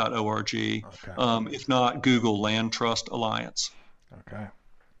website, .org. Okay. If not, Google Land Trust Alliance. Okay.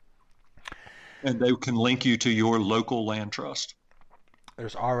 And they can link you to your local land trust.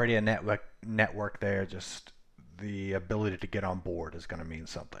 There's already a network there. Just the ability to get on board is going to mean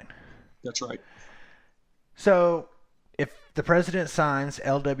something. That's right. So if the president signs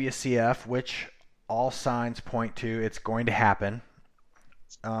LWCF, which all signs point to it's going to happen,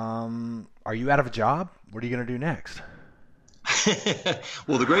 are you out of a job? What are you going to do next?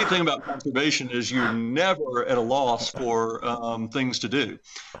 Well, the great thing about conservation is you're never at a loss for things to do.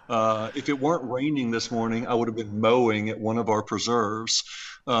 If it weren't raining this morning, I would have been mowing at one of our preserves.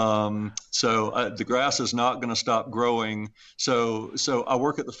 The grass is not going to stop growing. So I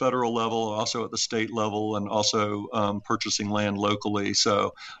work at the federal level, also at the state level, and also purchasing land locally.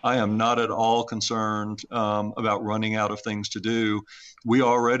 So I am not at all concerned about running out of things to do. We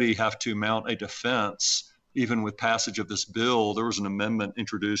already have to mount a defense. Even with passage of this bill, there was an amendment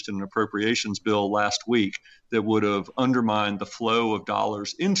introduced in an appropriations bill last week that would have undermined the flow of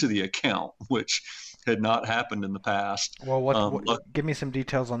dollars into the account, which had not happened in the past. Well, give me some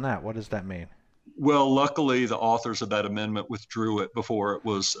details on that. What does that mean? Well, luckily, the authors of that amendment withdrew it before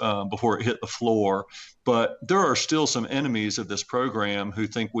it hit the floor. But there are still some enemies of this program who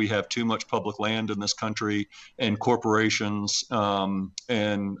think we have too much public land in this country, and corporations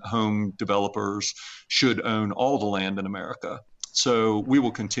and home developers should own all the land in America. So we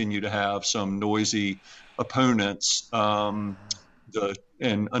will continue to have some noisy opponents. And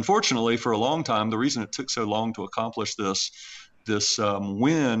unfortunately, for a long time, the reason it took so long to accomplish this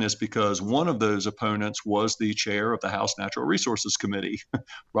win is because one of those opponents was the chair of the House Natural Resources Committee,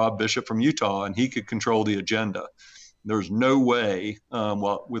 Rob Bishop from Utah, and he could control the agenda. There's no way,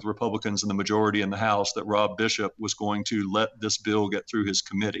 with Republicans in the majority in the House, that Rob Bishop was going to let this bill get through his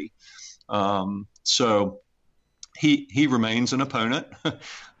committee. So he remains an opponent.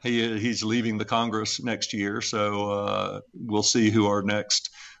 He's leaving the Congress next year, so we'll see who our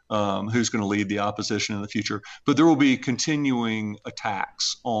next who's going to lead the opposition in the future. But there will be continuing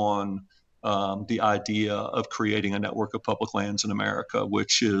attacks on the idea of creating a network of public lands in America,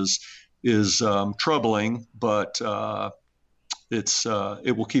 which is troubling, but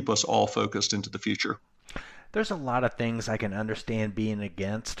it will keep us all focused into the future. There's a lot of things I can understand being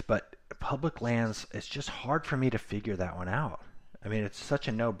against, but public lands, it's just hard for me to figure that one out. I mean, it's such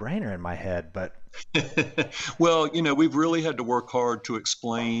a no-brainer in my head, but well, we've really had to work hard to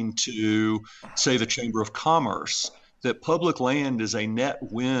explain to, say, the Chamber of Commerce that public land is a net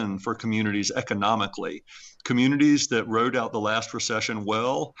win for communities economically. Communities that rode out the last recession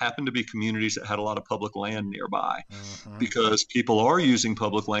well happen to be communities that had a lot of public land nearby, because people are using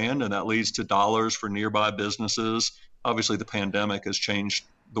public land, and that leads to dollars for nearby businesses. Obviously, the pandemic has changed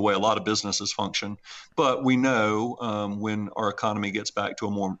the way a lot of businesses function. But we know when our economy gets back to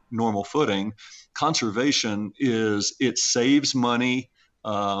a more normal footing, conservation it saves money.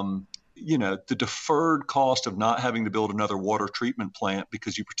 The deferred cost of not having to build another water treatment plant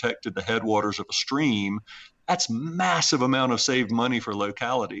because you protected the headwaters of a stream, that's massive amount of saved money for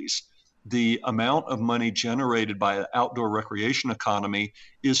localities. The amount of money generated by an outdoor recreation economy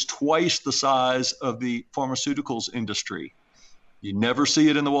is twice the size of the pharmaceuticals industry. You never see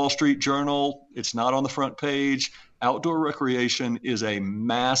it in the Wall Street Journal. It's not on the front page. Outdoor recreation is a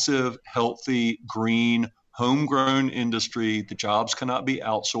massive, healthy, green, homegrown industry. The jobs cannot be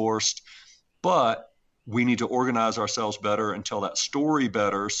outsourced, but we need to organize ourselves better and tell that story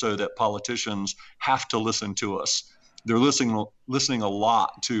better so that politicians have to listen to us. They're listening a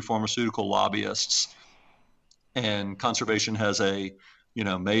lot to pharmaceutical lobbyists, and conservation has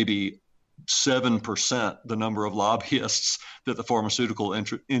maybe 7% the number of lobbyists that the pharmaceutical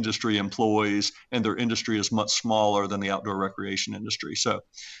industry employs, and their industry is much smaller than the outdoor recreation industry. So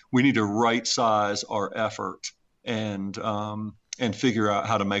we need to right size our effort and figure out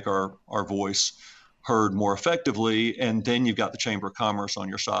how to make our voice heard more effectively. And then you've got the Chamber of Commerce on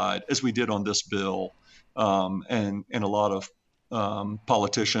your side, as we did on this bill, and a lot of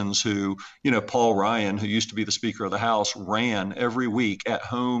politicians who, Paul Ryan, who used to be the Speaker of the House, ran every week at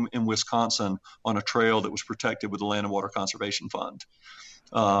home in Wisconsin on a trail that was protected with the Land and Water Conservation Fund.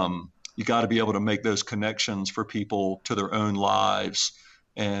 You got to be able to make those connections for people to their own lives,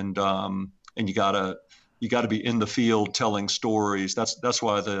 and you got to be in the field telling stories. That's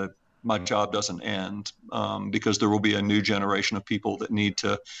why my job doesn't end, because there will be a new generation of people that need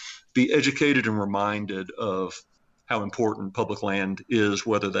to be educated and reminded of how important public land is,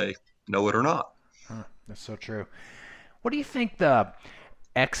 whether they know it or not. That's so true. What do you think the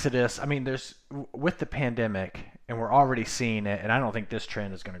exodus? I mean, with the pandemic, and we're already seeing it, and I don't think this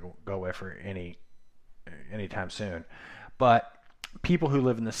trend is going to go away for anytime soon. But people who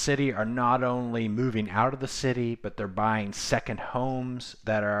live in the city are not only moving out of the city, but they're buying second homes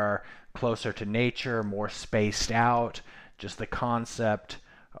that are closer to nature, more spaced out. Just the concept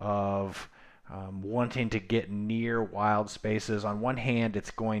of wanting to get near wild spaces. On one hand,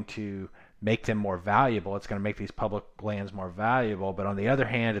 it's going to make them more valuable. It's going to make these public lands more valuable. But on the other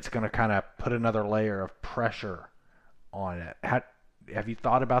hand, it's going to kind of put another layer of pressure on it. Have you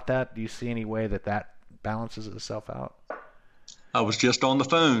thought about that? Do you see any way that balances itself out? I was just on the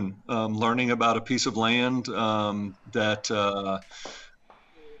phone learning about a piece of land that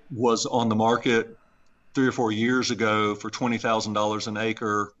was on the market 3 or 4 years ago for $20,000 an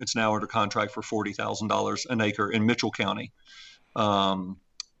acre. It's now under contract for $40,000 an acre in Mitchell County, um,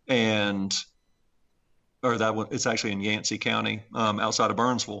 and or that one, it's actually in Yancey County, outside of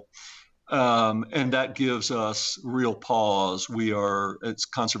Burnsville. And that gives us real pause. We are, as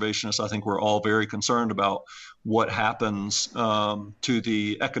conservationists, I think we're all very concerned about what happens to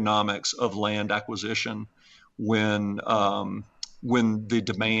the economics of land acquisition when the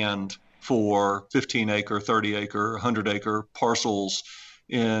demand for 15-acre, 30-acre, 100-acre parcels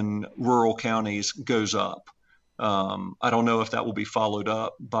in rural counties goes up. I don't know if that will be followed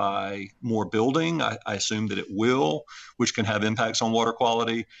up by more building. I assume that it will, which can have impacts on water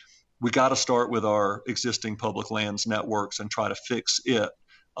quality. We got to start with our existing public lands networks and try to fix it.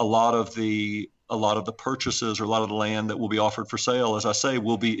 A lot of the purchases or a lot of the land that will be offered for sale, as I say,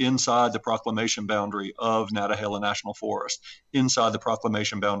 will be inside the proclamation boundary of Nantahala National Forest, inside the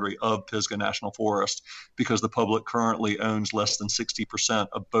proclamation boundary of Pisgah National Forest, because the public currently owns less than 60%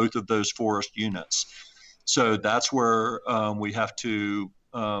 of both of those forest units. So that's where we have to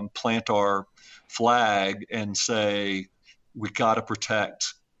plant our flag and say we got to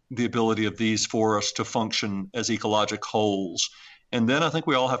protect the ability of these forests to function as ecologic wholes. And then I think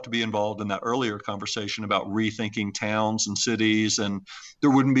we all have to be involved in that earlier conversation about rethinking towns and cities. And there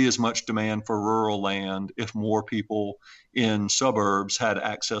wouldn't be as much demand for rural land if more people in suburbs had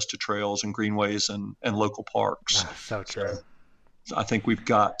access to trails and greenways and local parks. So true. So I think we've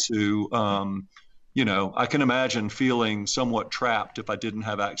got to, I can imagine feeling somewhat trapped if I didn't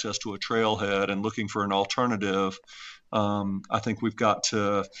have access to a trailhead and looking for an alternative. I think we've got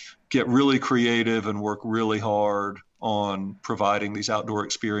to get really creative and work really hard on providing these outdoor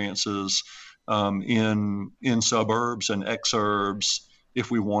experiences in suburbs and exurbs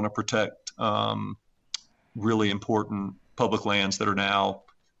if we want to protect really important public lands that are now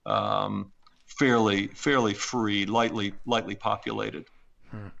fairly free, lightly populated.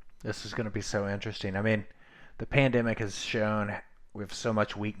 This is going to be so interesting. I mean, the pandemic has shown we have so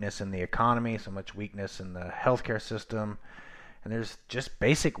much weakness in the economy, so much weakness in the healthcare system, and there's just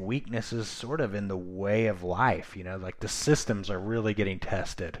basic weaknesses sort of in the way of life. Like the systems are really getting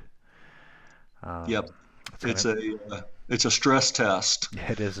tested. Yep, it's a stress test.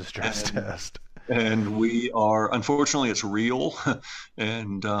 It is a stress test. And we are, unfortunately, it's real,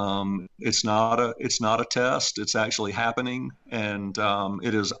 and it's not a test. It's actually happening, and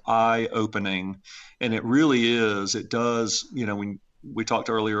it is eye-opening, and it really is. It does. We talked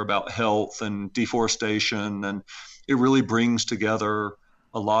earlier about health and deforestation, and it really brings together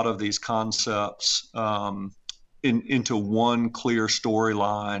a lot of these concepts into one clear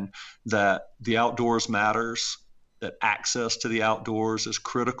storyline that the outdoors matters, that access to the outdoors is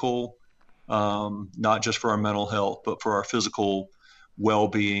critical. Not just for our mental health, but for our physical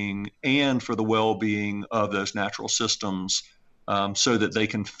well-being and for the well-being of those natural systems, so that they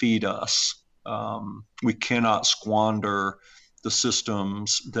can feed us. We cannot squander the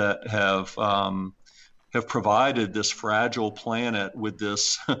systems that have provided this fragile planet with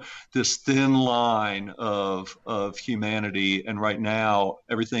this thin line of humanity. And right now,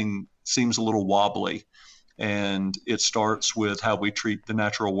 everything seems a little wobbly. And it starts with how we treat the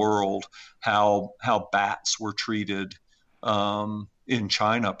natural world, how bats were treated in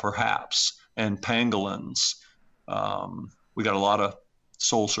China, perhaps, and pangolins. We got a lot of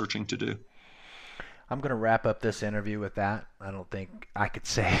soul searching to do. I'm going to wrap up this interview with that. I don't think I could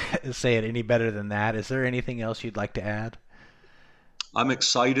say it any better than that. Is there anything else you'd like to add? I'm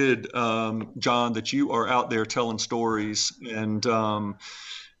excited, John, that you are out there telling stories, and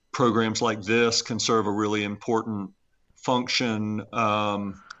programs like this can serve a really important function.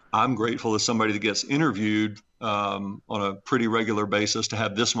 I'm grateful as somebody that gets interviewed on a pretty regular basis to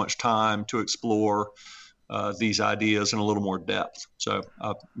have this much time to explore these ideas in a little more depth. So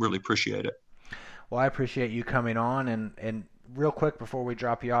I really appreciate it. Well, I appreciate you coming on. And real quick before we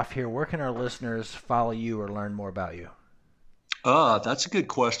drop you off here, where can our listeners follow you or learn more about you? That's a good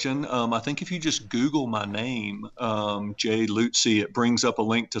question. I think if you just Google my name, Jay Lutzy, it brings up a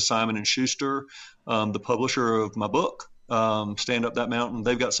link to Simon & Schuster, the publisher of my book, Stand Up That Mountain.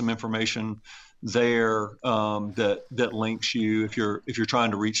 They've got some information there that links you. If you're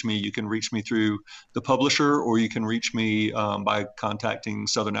trying to reach me, you can reach me through the publisher, or you can reach me by contacting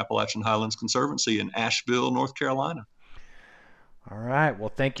Southern Appalachian Highlands Conservancy in Asheville, North Carolina. All right.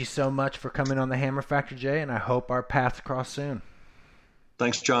 Well, thank you so much for coming on the Hammer Factor, Jay, and I hope our paths cross soon.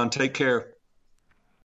 Thanks, John. Take care.